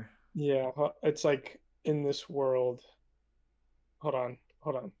whatever. yeah, it's like in this world. Hold on.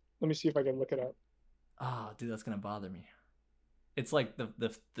 Let me see if I can look it up. Ah, dude, that's gonna bother me. It's like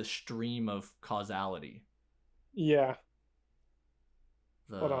the stream of causality. Yeah.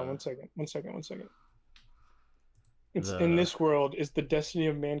 Hold on The one second. One second. One second. It's in the this world is the destiny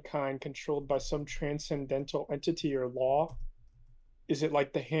of mankind controlled by some transcendental entity or law? Is it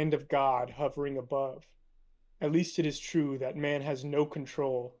like the hand of God hovering above? At least it is true that man has no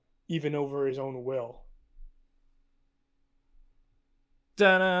control even over his own will.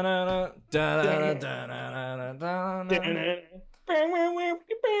 da-na-na-na, da-na-na-na-na-na-na-na. Anyway,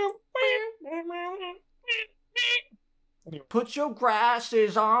 Put your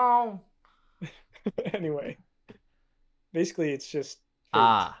glasses on. anyway, basically, it's just fate.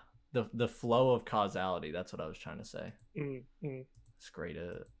 Ah, the flow of causality. That's what I was trying to say. Mm. It's great.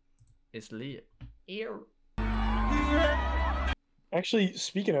 It's lit. Ew. Actually,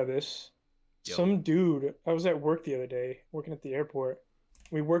 speaking of this, Yo. some dude, I was at work the other day, working at the airport.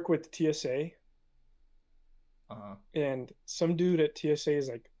 We work with TSA, Uh-huh. and some dude at TSA is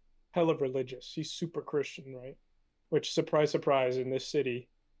like hella religious. He's super Christian, right? Which, surprise, surprise, in this city,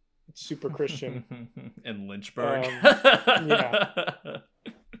 it's super Christian. In Lynchburg. Yeah,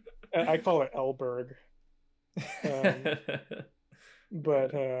 I call it Elberg. Um,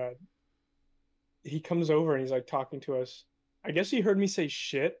 but he comes over and he's like talking to us. I guess he heard me say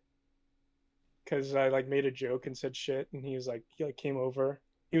shit because I like made a joke and said shit, and he like came over.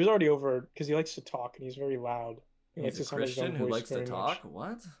 He was already over because he likes to talk and he's very loud. He likes He's a the sound of his own Christian who voice likes to very talk? much.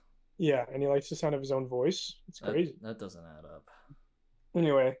 What? Yeah, and he likes the sound of his own voice. It's That crazy. that doesn't add up.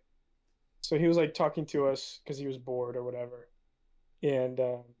 Anyway, so he was like talking to us because he was bored or whatever, and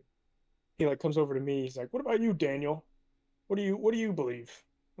he like comes over to me. He's like, "What about you, Daniel? What do you believe?"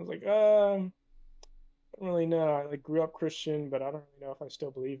 I was like, I don't really know. I like grew up Christian, but I don't really know if I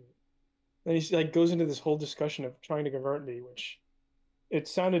still believe it." Then he like goes into this whole discussion of trying to convert me, which it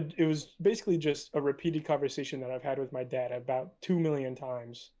was basically just a repeated conversation that I've had with my dad about 2 million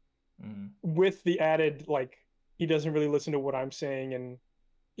times, Mm. with the added like he doesn't really listen to what I'm saying, and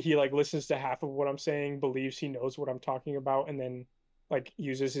he like listens to half of what I'm saying, believes he knows what I'm talking about, and then like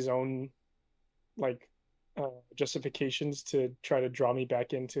uses his own like justifications to try to draw me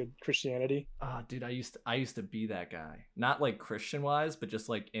back into Christianity. Ah, dude, I used to be that guy. Not like Christian wise, but just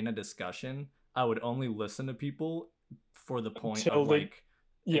like in a discussion, I would only listen to people for the point of Until they like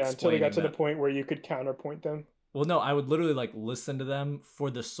Yeah, until they got explaining to the that. point where you could counterpoint them. Well, no, I would literally like listen to them for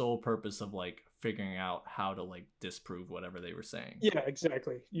the sole purpose of like figuring out how to like disprove whatever they were saying. Yeah,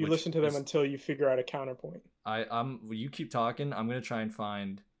 exactly. You Which listen to them is until you figure out a counterpoint. you keep talking, I'm gonna try and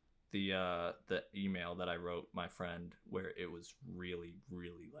find the email that I wrote my friend where it was really,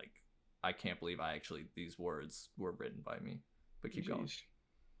 really like I can't believe these words were written by me. But keep going. Jeez.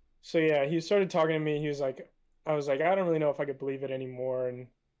 So yeah, he started talking to me. He was like, I was like, I don't really know if I could believe it anymore. And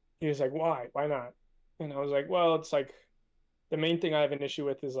he was like, why? Why not? And I was like, well, it's like the main thing I have an issue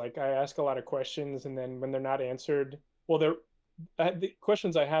with is like I ask a lot of questions, and then when they're not answered, well, the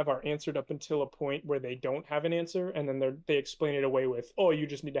questions I have are answered up until a point where they don't have an answer, and then they explain it away with, oh, you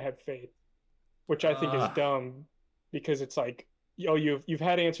just need to have faith, which I think is Uh, dumb, because it's like, oh, you've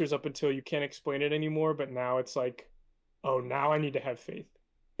had answers up until you can't explain it anymore, but now it's like, oh, now I need to have faith.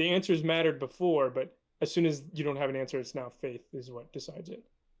 The answers mattered before, but as soon as you don't have an answer, it's now faith is what decides it.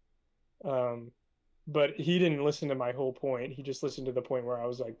 Um, but he didn't listen to my whole point. He just listened to the point where I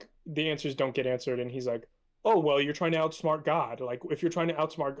was like, the answers don't get answered, and he's like, oh, well, you're trying to outsmart God. Like, if you're trying to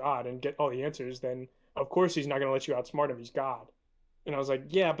outsmart God and get all the answers, then of course he's not going to let you outsmart him. He's God. And I was like,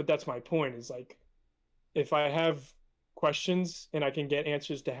 yeah, but that's my point. Is like, if I have questions and I can get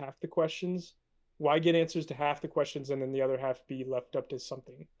answers to half the questions, why get answers to half the questions and then the other half be left up to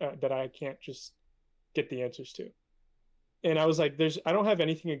something that I can't just get the answers to? And I was like, I don't have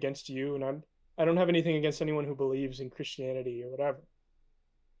anything against you, and I don't have anything against anyone who believes in Christianity or whatever.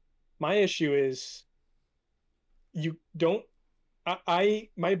 My issue is you don't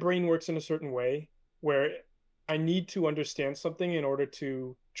my brain works in a certain way where I need to understand something in order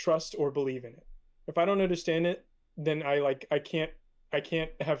to trust or believe in it. If I don't understand it, then I can't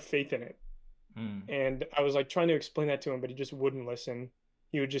have faith in it. Mm. And I was like trying to explain that to him, but he just wouldn't listen.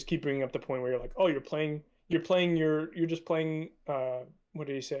 He would just keep bringing up the point where you're like, "Oh, you're just playing what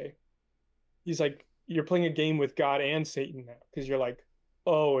did he say? He's like, you're playing a game with God and Satan now because you're like,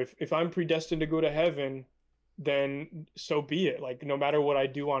 oh, if I'm predestined to go to heaven, then so be it. Like no matter what I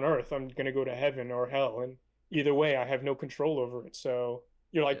do on earth, I'm gonna go to heaven or hell, and either way, I have no control over it. So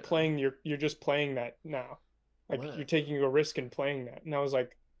you're like Yeah. you're just playing that now, like you're What? taking a risk in playing that. And I was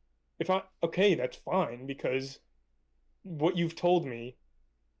like, if I okay, that's fine because what you've told me,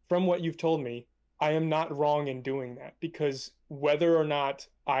 from what you've told me, I am not wrong in doing that because whether or not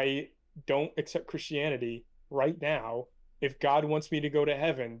I don't accept Christianity right now, if God wants me to go to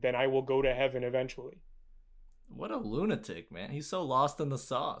heaven, then I will go to heaven eventually. What a lunatic, man. He's so lost in the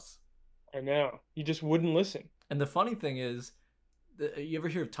sauce. I know. He just wouldn't listen. And the funny thing is, you ever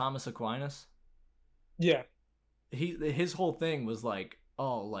hear of Thomas Aquinas? Yeah. His whole thing was like,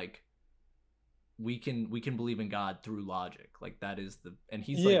 oh, like we can believe in God through logic. Like that is and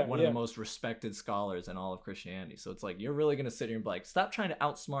he's like Yeah, one of the yeah. most respected scholars in all of Christianity. So it's like you're really gonna sit here and be like, stop trying to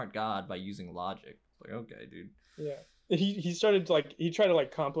outsmart God by using logic. It's like, okay, dude. Yeah. He started to like he tried to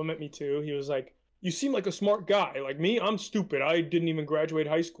like compliment me too. He was like, "You seem like a smart guy. Like me, I'm stupid. I didn't even graduate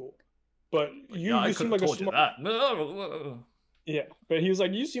high school. But Like, you yeah, I you could seem have like a told you smart." that. Yeah, but he was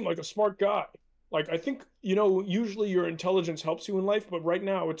like, "You seem like a smart guy. Like, I think, usually your intelligence helps you in life, but right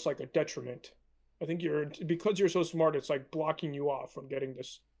now it's like a detriment. I think because you're so smart, it's like blocking you off from getting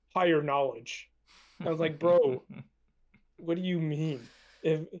this higher knowledge." I was like, "Bro, what do you mean?"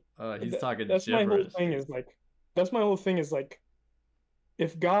 If He's talking that's my whole gibberish, thing dude. is like, that's my whole thing is like,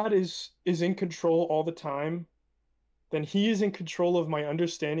 if God is in control all the time, then he is in control of my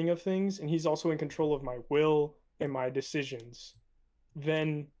understanding of things, and he's also in control of my will and my decisions.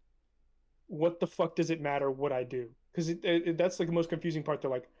 Then what the fuck does it matter what I do? Because that's like the most confusing part. They're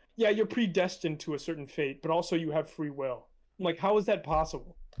like, yeah, you're predestined to a certain fate, but also you have free will. I'm like, how is that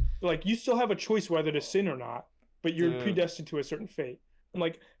possible? They're like, you still have a choice whether to sin or not, but you're Dude, predestined to a certain fate. I'm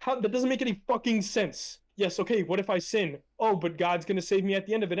like, how that doesn't make any fucking sense. Yes, okay, what if I sin? Oh, but God's gonna save me at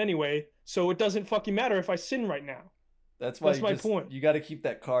the end of it anyway, so it doesn't fucking matter if I sin right now. that's why That's my point. you got to keep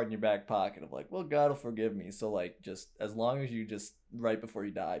that card in your back pocket of like, well, God will forgive me. So like, just as long as you just right before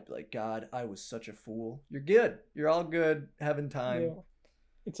you die, be like, God, I was such a fool. You're good. You're all good. Having time. Yeah.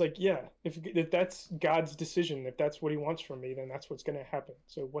 It's like, yeah, if that's God's decision, if that's what he wants from me, then that's what's gonna happen.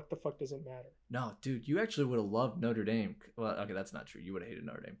 So what the fuck does it matter? No, dude, you actually would have loved Notre Dame. Well, okay, that's not true. You would have hated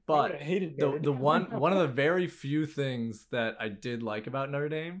Notre Dame. I would But have hated the Notre the Dame. one of the very few things that I did like about Notre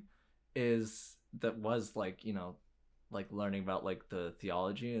Dame is that was like, like learning about like the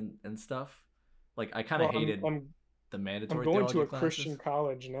theology and stuff. Like I kind of Well, hated the I'm mandatory going to theology a Christian classes.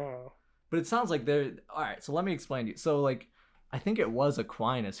 college now. But it sounds like they're all right. So let me explain to you. So like, I think it was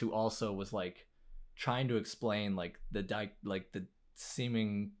Aquinas who also was like trying to explain like like the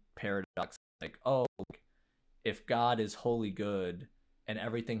seeming paradox. Like, oh, like, if God is wholly good and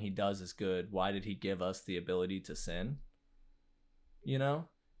everything He does is good, why did He give us the ability to sin? You know.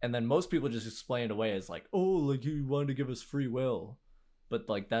 And then most people just explain it away as like, oh, like He wanted to give us free will, but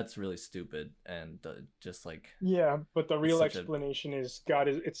like that's really stupid and just like Yeah, but the it's real such a explanation is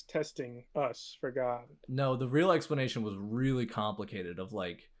it's testing us for God. no. The real explanation was really complicated. Of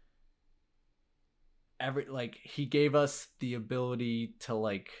like he gave us the ability to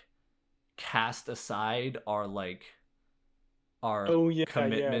like cast aside our Oh yeah, yeah,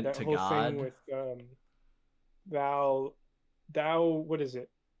 commitment that to whole thing God. with thou thou what is it?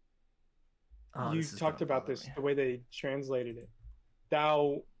 Oh, You this is gonna talked about bother this, me. the way they translated it.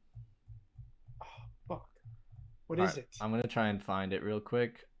 Thou oh, fuck. What All right, is it? I'm gonna try and find it real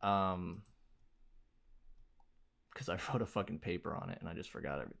quick. Because I wrote a fucking paper on it and I just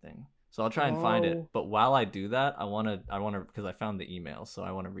forgot everything. So I'll try and find it. Oh, But while I do that, I wanna because I found the email, so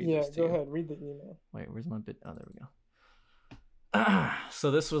I want to read yeah, this to go you. ahead, read the email. Wait, where's my bit? Oh, there we go.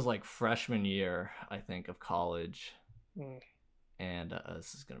 So this was like freshman year, I think, of college. Mm, And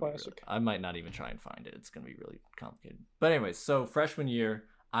this is gonna be really. classic. I might not even try and find it. It's gonna be really complicated. But anyways, so freshman year,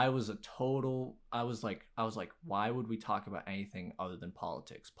 I was a total. I was like, why would we talk about anything other than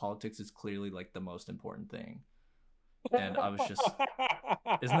politics? Politics is clearly like the most important thing. And I was just,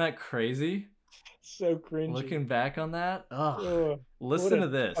 isn't that crazy? So cringy. Looking back on that, ugh. Ugh, what Listen a to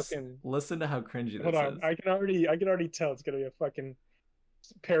this. fucking Listen to how cringy hold this on. is. I can already tell it's gonna be a fucking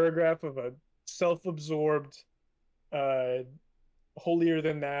paragraph of a self-absorbed, uh, holier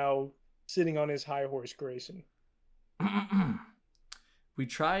than thou, sitting on his high horse, Grayson? We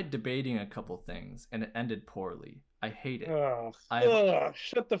tried debating a couple things and it ended poorly. I hate it. Ugh, I have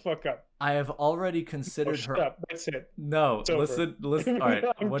shut the fuck up. I have already Oh, considered shut her. up. That's it. No, It's over. listen. All right,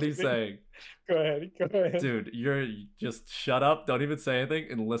 I'm what are you kidding. saying? Go ahead. Go ahead. Dude, you're just shut up. Don't even say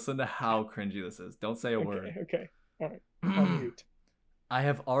anything and listen to how cringy this is. Don't say a word. Okay. All right. I'll mute. I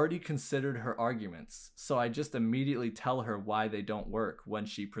have already considered her arguments, so I just immediately tell her why they don't work when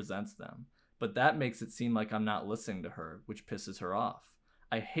she presents them. But that makes it seem like I'm not listening to her, which pisses her off.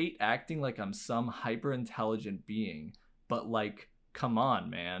 I hate acting like I'm some hyper intelligent being, but like, come on,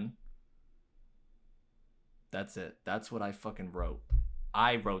 man. That's it. That's what I fucking wrote.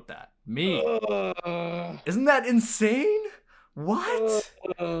 I wrote that. Me. Isn't that insane? What?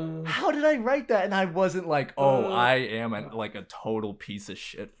 How did I write that? And I wasn't like, oh, I am like a total piece of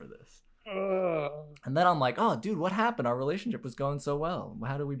shit for this. And then I'm like, oh, dude, what happened? Our relationship was going so well.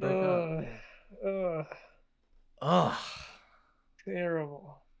 How did we break up? Ugh.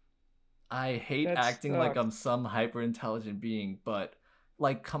 Terrible. I hate That acting like sucks. I'm some hyper intelligent being, but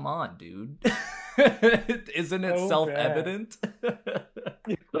like, come on, dude. Isn't it So self-evident?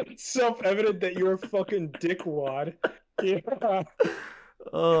 It's self-evident that you're a fucking dickwad. Yeah.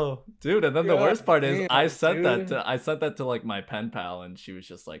 Oh, dude, and then the worst part is damn, I sent dude. that to like my pen pal, and she was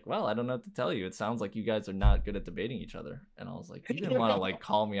just like, well, I don't know what to tell you. It sounds like you guys are not good at debating each other. And I was like, you didn't want to like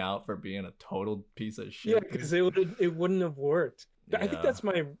call me out for being a total piece of shit. Yeah, because it wouldn't have worked. I think Yeah.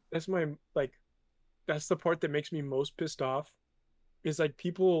 that's my like that's the part that makes me most pissed off. Is like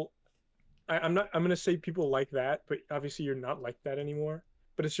people I'm gonna say people like that, but obviously you're not like that anymore.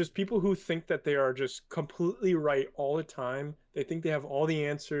 But it's just people who think that they are just completely right all the time. They think they have all the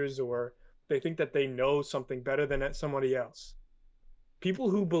answers, or they think that they know something better than somebody else. People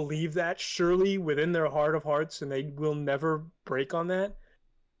who believe that surely within their heart of hearts, and they will never break on that,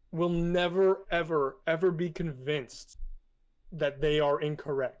 will never ever be convinced that they are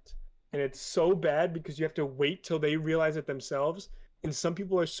incorrect. And it's so bad because you have to wait till they realize it themselves. And some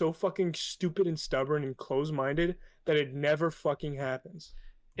people are so fucking stupid and stubborn and close-minded that it never fucking happens.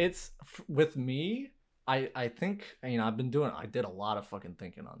 It's with me, I think, you know, I did a lot of fucking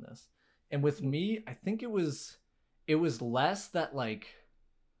thinking on this. And with me, I think it was less that like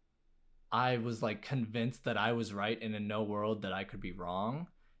I was like convinced that I was right and in no world that I could be wrong.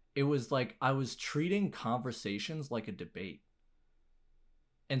 It was like I was treating conversations like a debate.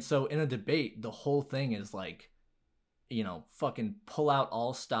 And so in a debate, the whole thing is like, you know, fucking pull out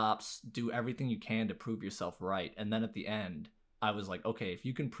all stops, do everything you can to prove yourself right. And then at the end, I was like, okay, if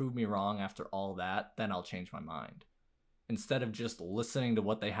you can prove me wrong after all that, then I'll change my mind. Instead of just listening to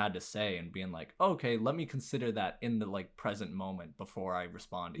what they had to say and being like, okay, let me consider that in the like present moment before I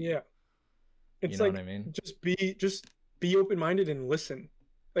respond to you. Yeah. It's You know like what I mean? just be open-minded and listen.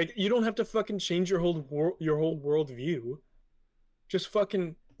 Like you don't have to fucking change your whole worldview. Just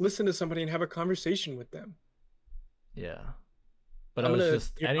fucking listen to somebody and have a conversation with them. Yeah. But I'm it was gonna,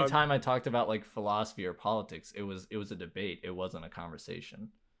 just anytime I talked about like philosophy or politics, it was a debate. It wasn't a conversation.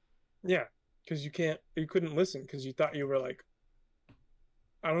 yeah, because you couldn't listen because you thought you were like,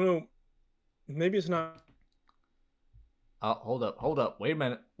 I don't know, maybe it's not. Hold up. Wait a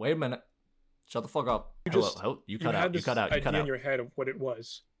minute. Shut the fuck up. You Hello. just You cut out. You cut out. You cut idea in out. your head of what it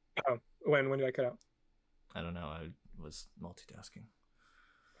was. Oh, when did I cut out? I don't know. I was multitasking.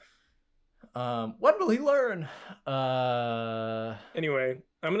 What will he learn? Anyway,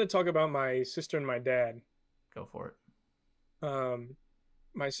 I'm gonna talk about my sister and my dad. Go for it.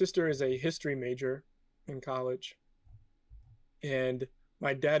 My sister is a history major in college, and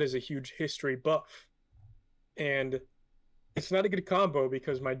my dad is a huge history buff. And it's not a good combo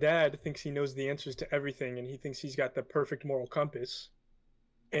because my dad thinks he knows the answers to everything and he thinks he's got the perfect moral compass.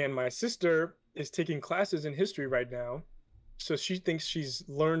 And my sister is taking classes in history right now. So she thinks she's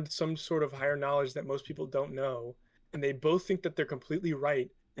learned some sort of higher knowledge that most people don't know. And they both think that they're completely right,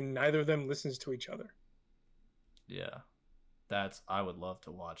 and neither of them listens to each other. Yeah. I would love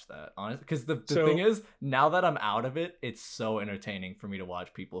to watch that, honestly, because the So- thing is, now that I'm out of it, it's so entertaining for me to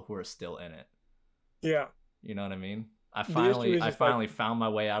watch people who are still in it. Yeah. You know what I mean? I issue finally is just finally found my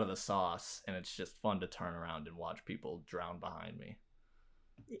way out of the sauce, and it's just fun to turn around and watch people drown behind me.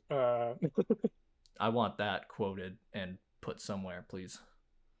 I want that quoted and put somewhere, please.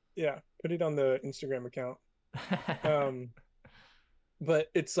 Yeah, put it on the Instagram account.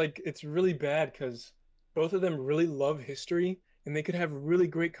 But it's like it's really bad because both of them really love history and they could have really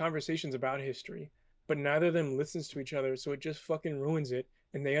great conversations about history, but neither of them listens to each other, so it just fucking ruins it,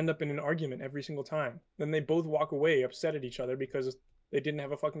 and they end up in an argument every single time. Then they both walk away upset at each other because they didn't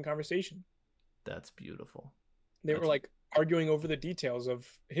have a fucking conversation. That's beautiful. They were like arguing over the details of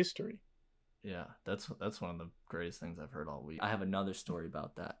history. Yeah, that's one of the greatest things I've heard all week. I have another story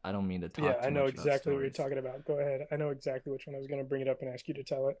about that. I don't mean to Yeah, talk I too know much about exactly what you're stories. talking about. Go ahead. I know exactly which one I was going to bring it up and ask you to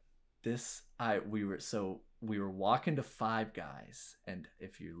tell it. We were walking to Five Guys, and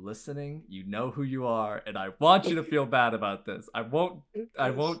if you're listening, you know who you are, and I want you to feel bad about this. I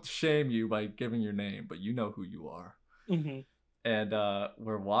won't shame you by giving your name, but you know who you are. Mm-hmm. And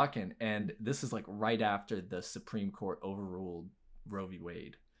we're walking, and this is like right after the Supreme Court overruled Roe v.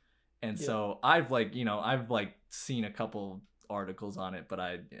 Wade. And so I've seen a couple articles on it, but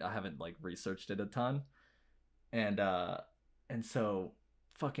I haven't like researched it a ton. And so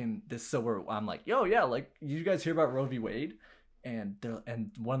fucking this, so I'm like, yo, yeah, like, you guys hear about Roe v. Wade? And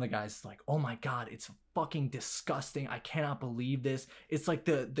one of the guys is like, oh my god, it's fucking disgusting. I cannot believe this. It's like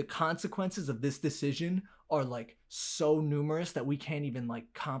the consequences of this decision are like so numerous that we can't even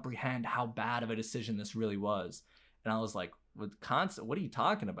like comprehend how bad of a decision this really was. And I was like, what are you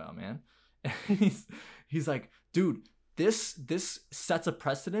talking about, man? And he's like, dude, this sets a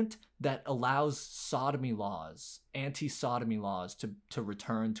precedent that allows sodomy laws, anti-sodomy laws to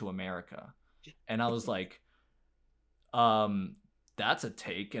return to America. And I was like, that's a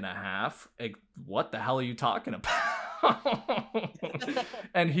take and a half. Like, what the hell are you talking about?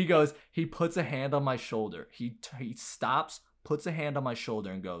 And he puts a hand on my shoulder. He stops, puts a hand on my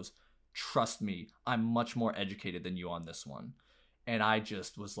shoulder and goes, trust me, I'm much more educated than you on this one. And I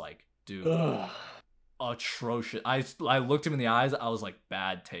just was like, dude, atrocious. I looked him in the eyes. I was like,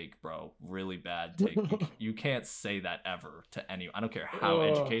 bad take, bro. Really bad take. You can't say that ever to anyone. I don't care how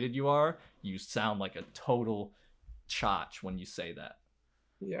educated you are. You sound like a total chotch when you say that.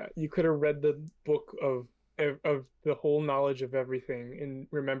 Yeah, you could have read the book of the whole knowledge of everything and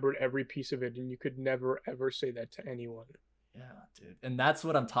remembered every piece of it, and you could never ever say that to anyone. Yeah, dude. And that's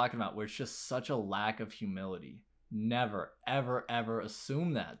what I'm talking about, where it's just such a lack of humility. Never, ever, ever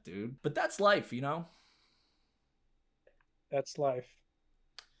assume that, dude. But that's life, you know? That's life.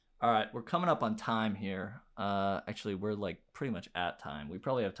 All right, we're coming up on time here. Actually, we're like pretty much at time. We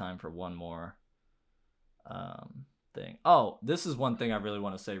probably have time for one more thing. Oh, this is one thing I really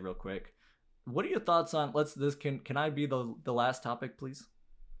want to say real quick. What are your thoughts on can I be the last topic, please?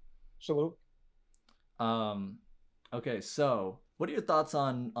 Salute. Okay, so what are your thoughts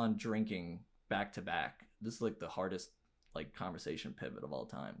on drinking back to back? This is like the hardest like conversation pivot of all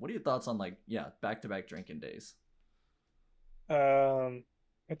time. What are your thoughts on back to back drinking days?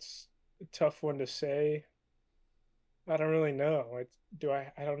 It's a tough one to say. I don't really know.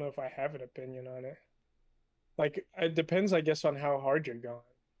 I don't know if I have an opinion on it. Like, it depends, I guess, on how hard you're going.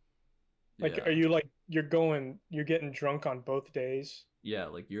 Like, Yeah. are you you're getting drunk on both days? Yeah,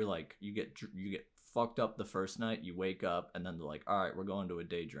 you get fucked up the first night, you wake up, and then they're like, all right, we're going to a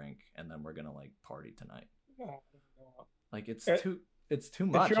day drink, and then we're gonna like party tonight. I don't know. Like, it's too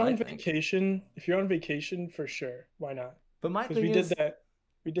much. If you're on vacation, for sure, why not? But my Because thing is,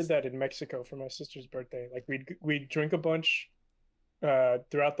 we did that in Mexico for my sister's birthday. Like, we'd drink a bunch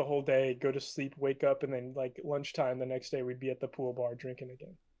throughout the whole day, go to sleep, wake up, and then like lunchtime the next day we'd be at the pool bar drinking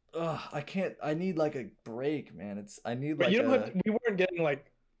again. I can't. I need like a break, man. But you don't have to,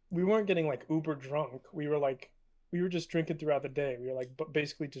 we weren't getting like uber drunk. We were just drinking throughout the day. We were like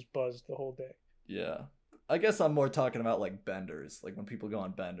basically just buzzed the whole day. Yeah. I guess I'm more talking about like benders, like when people go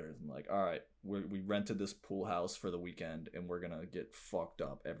on benders and like, all right, we rented this pool house for the weekend and we're gonna get fucked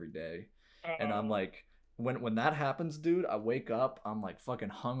up every day. And I'm like, when that happens, dude, I wake up, I'm like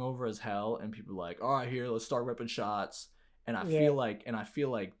fucking hungover as hell, and people are like, all right, here, let's start ripping shots. And I feel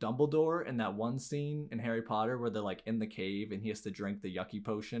like Dumbledore in that one scene in Harry Potter where they're like in the cave and he has to drink the yucky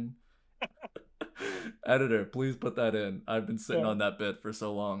potion. Editor, please put that in. I've been sitting on that bit for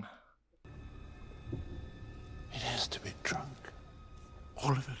so long. It has to be drunk.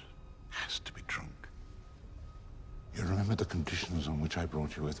 All of it has to be drunk. You remember the conditions on which I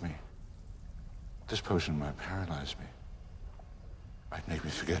brought you with me? This potion might paralyze me. Might make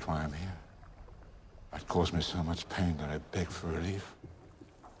me forget why I'm here. Might cause me so much pain that I beg for relief.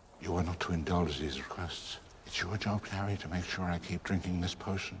 You are not to indulge these requests. It's your job, Harry, to make sure I keep drinking this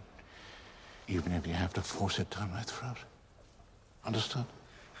potion, even if you have to force it down my throat. Understood?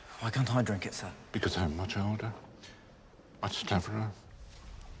 Why can't I drink it, sir? Because I'm much older, much cleverer.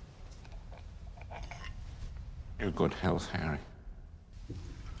 Your good health, Harry.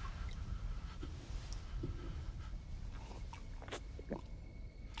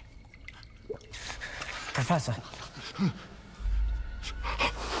 Professor.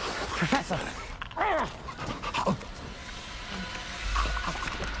 Professor.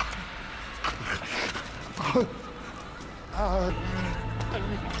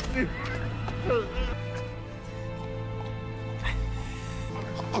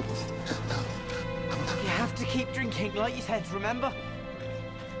 drinking like you said, remember?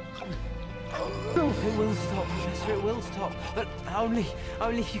 It will stop, Professor, it will stop. But only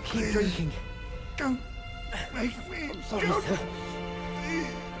if you keep drinking. Don't make me. I'm sorry, sir.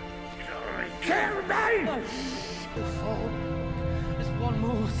 Kill me! No. Just one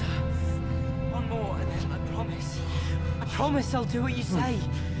more, sir. One more, and then I promise I'll do what you say.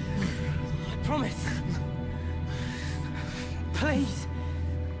 I promise. Please.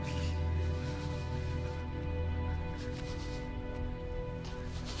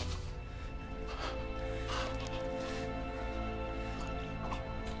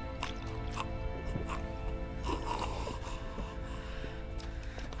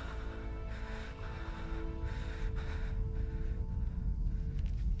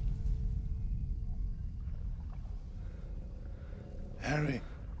 Harry.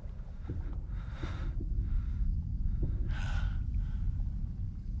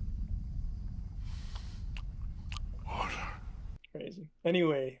 Water. Crazy.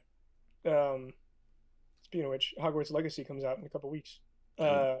 Anyway, speaking of which, Hogwarts Legacy comes out in a couple weeks.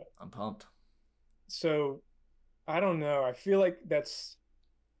 I'm pumped. So I don't know. I feel like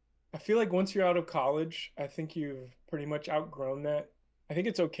once you're out of college, I think you've pretty much outgrown that. I think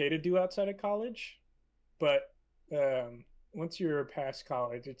it's okay to do outside of college, but once you're past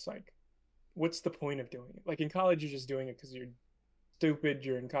college, it's like, what's the point of doing it? Like in college, you're just doing it because you're stupid.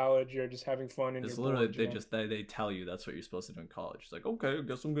 You're in college. You're just having fun, and It's you're literally bored, they tell you that's what you're supposed to do in college. It's like, okay, I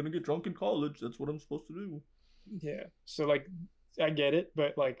guess I'm gonna get drunk in college. That's what I'm supposed to do. Yeah. So like, I get it,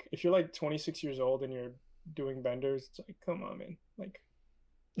 but like, if you're like 26 years old and you're doing benders, it's like, come on, man. Like,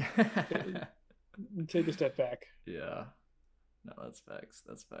 take a step back. Yeah. No, that's facts.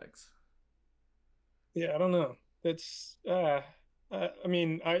 That's facts. Yeah, I don't know. It's I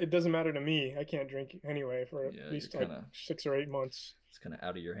mean, it doesn't matter to me. I can't drink anyway for at least like 6 or 8 months. It's kind of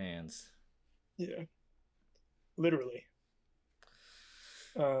out of your hands. Yeah, literally.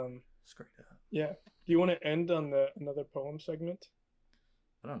 Straight up. Yeah. Do you want to end on another poem segment?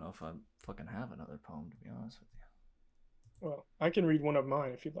 I don't know if I fucking have another poem, to be honest with you. Well, I can read one of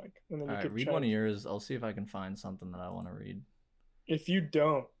mine if you'd like, and then you could read one of yours. I'll see if I can find something that I want to read. If you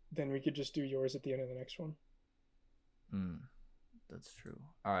don't, then we could just do yours at the end of the next one. That's true.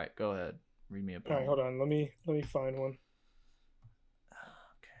 All right, go ahead. Read me a poem. All right, hold on. Let me find one.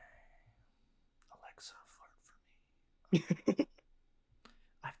 Okay. Alexa, fart for me.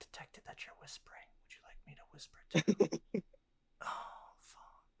 I've detected that you're whispering. Would you like me to whisper too? Oh,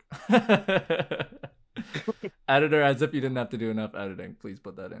 fuck. Editor, as if you didn't have to do enough editing. Please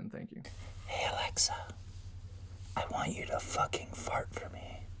put that in. Thank you. Hey, Alexa. I want you to fucking fart for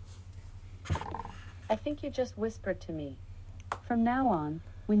me. I think you just whispered to me. From now on,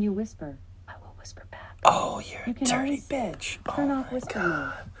 when you whisper, I will whisper back. Oh, you're You a can dirty always say, bitch. turn Oh off my whisper God.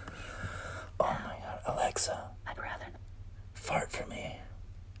 mode. Oh my God. Alexa, I'd rather. fart for me.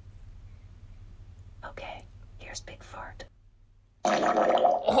 Okay, here's big fart.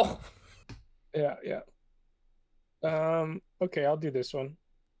 Oh. Yeah. Okay, I'll do this one.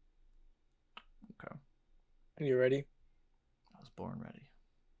 Okay. Are you ready? I was born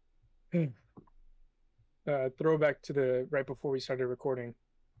ready. Throwback to the right before we started recording.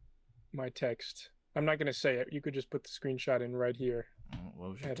 My text. I'm not gonna say it. You could just put the screenshot in right here. What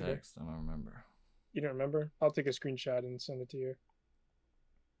was your Editor. text? I don't remember. You don't remember? I'll take a screenshot and send it to you.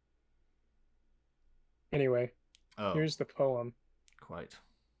 Anyway, here's the poem. Quite.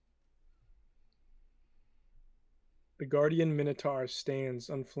 The guardian minotaur stands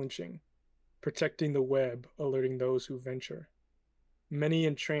unflinching, protecting the web, alerting those who venture. Many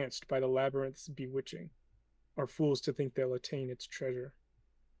entranced by the labyrinth's bewitching are fools to think they'll attain its treasure.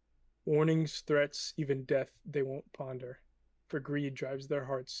 Warnings, threats, even death they won't ponder, for greed drives their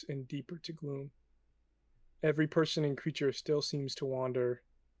hearts in deeper to gloom. Every person and creature still seems to wander,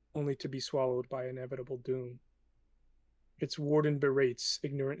 only to be swallowed by inevitable doom. Its warden berates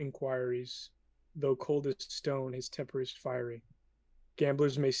ignorant inquiries, though cold as stone his temper is fiery.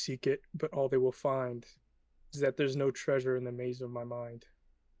 Gamblers may seek it, but all they will find is that there's no treasure in the maze of my mind.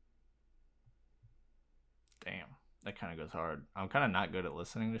 Damn, that kind of goes hard. I'm kind of not good at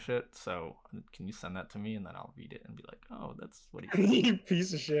listening to shit, so can you send that to me and then I'll read it and be like, oh, that's what he said. You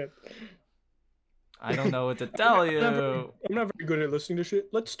piece of shit. I don't know what to tell you. I'm not very good at listening to shit.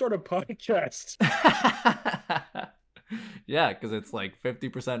 Let's start a podcast. Yeah, because it's like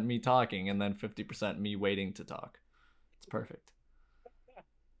 50% me talking and then 50% me waiting to talk. It's perfect.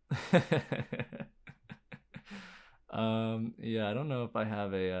 Yeah, I don't know if I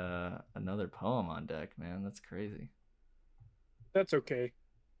have another poem on deck, man. That's crazy. That's okay.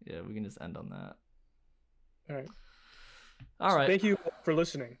 Yeah, we can just end on that. All right. All right. Thank you for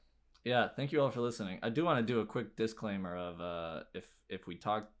listening. Yeah, thank you all for listening. I do want to do a quick disclaimer of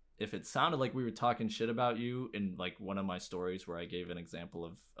if it sounded like we were talking shit about you in like one of my stories where I gave an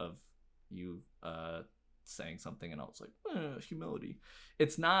example of you saying something and I was like humility.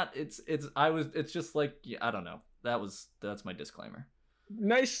 It's not. It's just like yeah, I don't know. That's my disclaimer.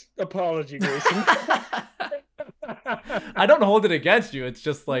 Nice apology, Grayson. I don't hold it against you. It's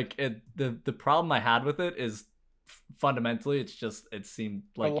just like the problem I had with it is fundamentally it seemed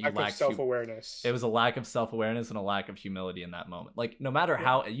like a lack of self-awareness. It was a lack of self-awareness and a lack of humility in that moment. Like no matter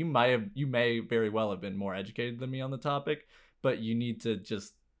how you may very well have been more educated than me on the topic, but you need to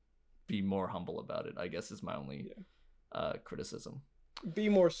just be more humble about it, I guess, is my only criticism. Be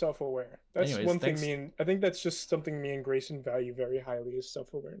more self-aware. That's Anyways, one thanks. thing I think that's just something me and Grayson value very highly is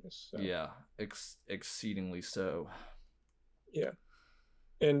self-awareness. So. Yeah, exceedingly so. Yeah.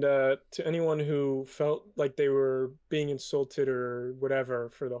 And to anyone who felt like they were being insulted or whatever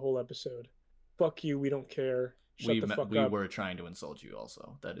for the whole episode, fuck you, we don't care. Shut the fuck up. We were trying to insult you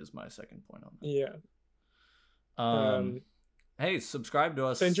also. That is my second point on that. Yeah. Hey, subscribe to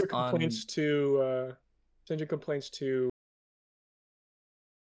us. Send your complaints to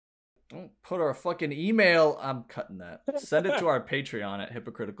Don't put our fucking email. I'm cutting that. Send it to our Patreon at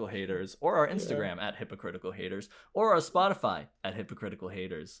Hypocritical Haters, or our Instagram at Hypocritical Haters, or our Spotify at Hypocritical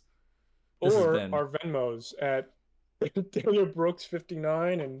Haters. Or our Venmos at Taylor Brooks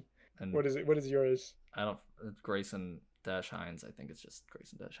 59 and what is it? What is yours? I don't. Grayson Hines. I think it's just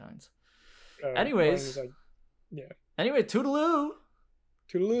Grayson Hines. Anyways, Anyway, toodaloo.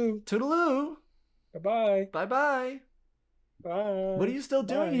 Toodaloo. Toodaloo. Bye-bye. Bye-bye. Bye. What are you still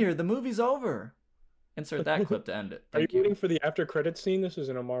doing here? The movie's over. Insert that clip to end it. Are you waiting for the after credit scene? This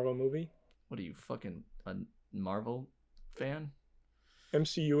isn't a Marvel movie. What are you, fucking a Marvel fan?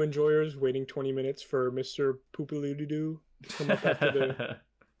 MCU enjoyers waiting 20 minutes for Mr. Poopaloo to come up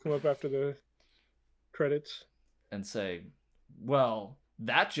after the credits and say, "Well,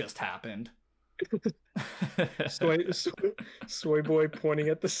 that just happened." soy boy pointing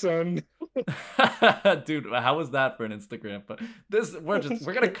at the sun. Dude, how was that for an Instagram? But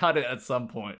we're gonna cut it at some point.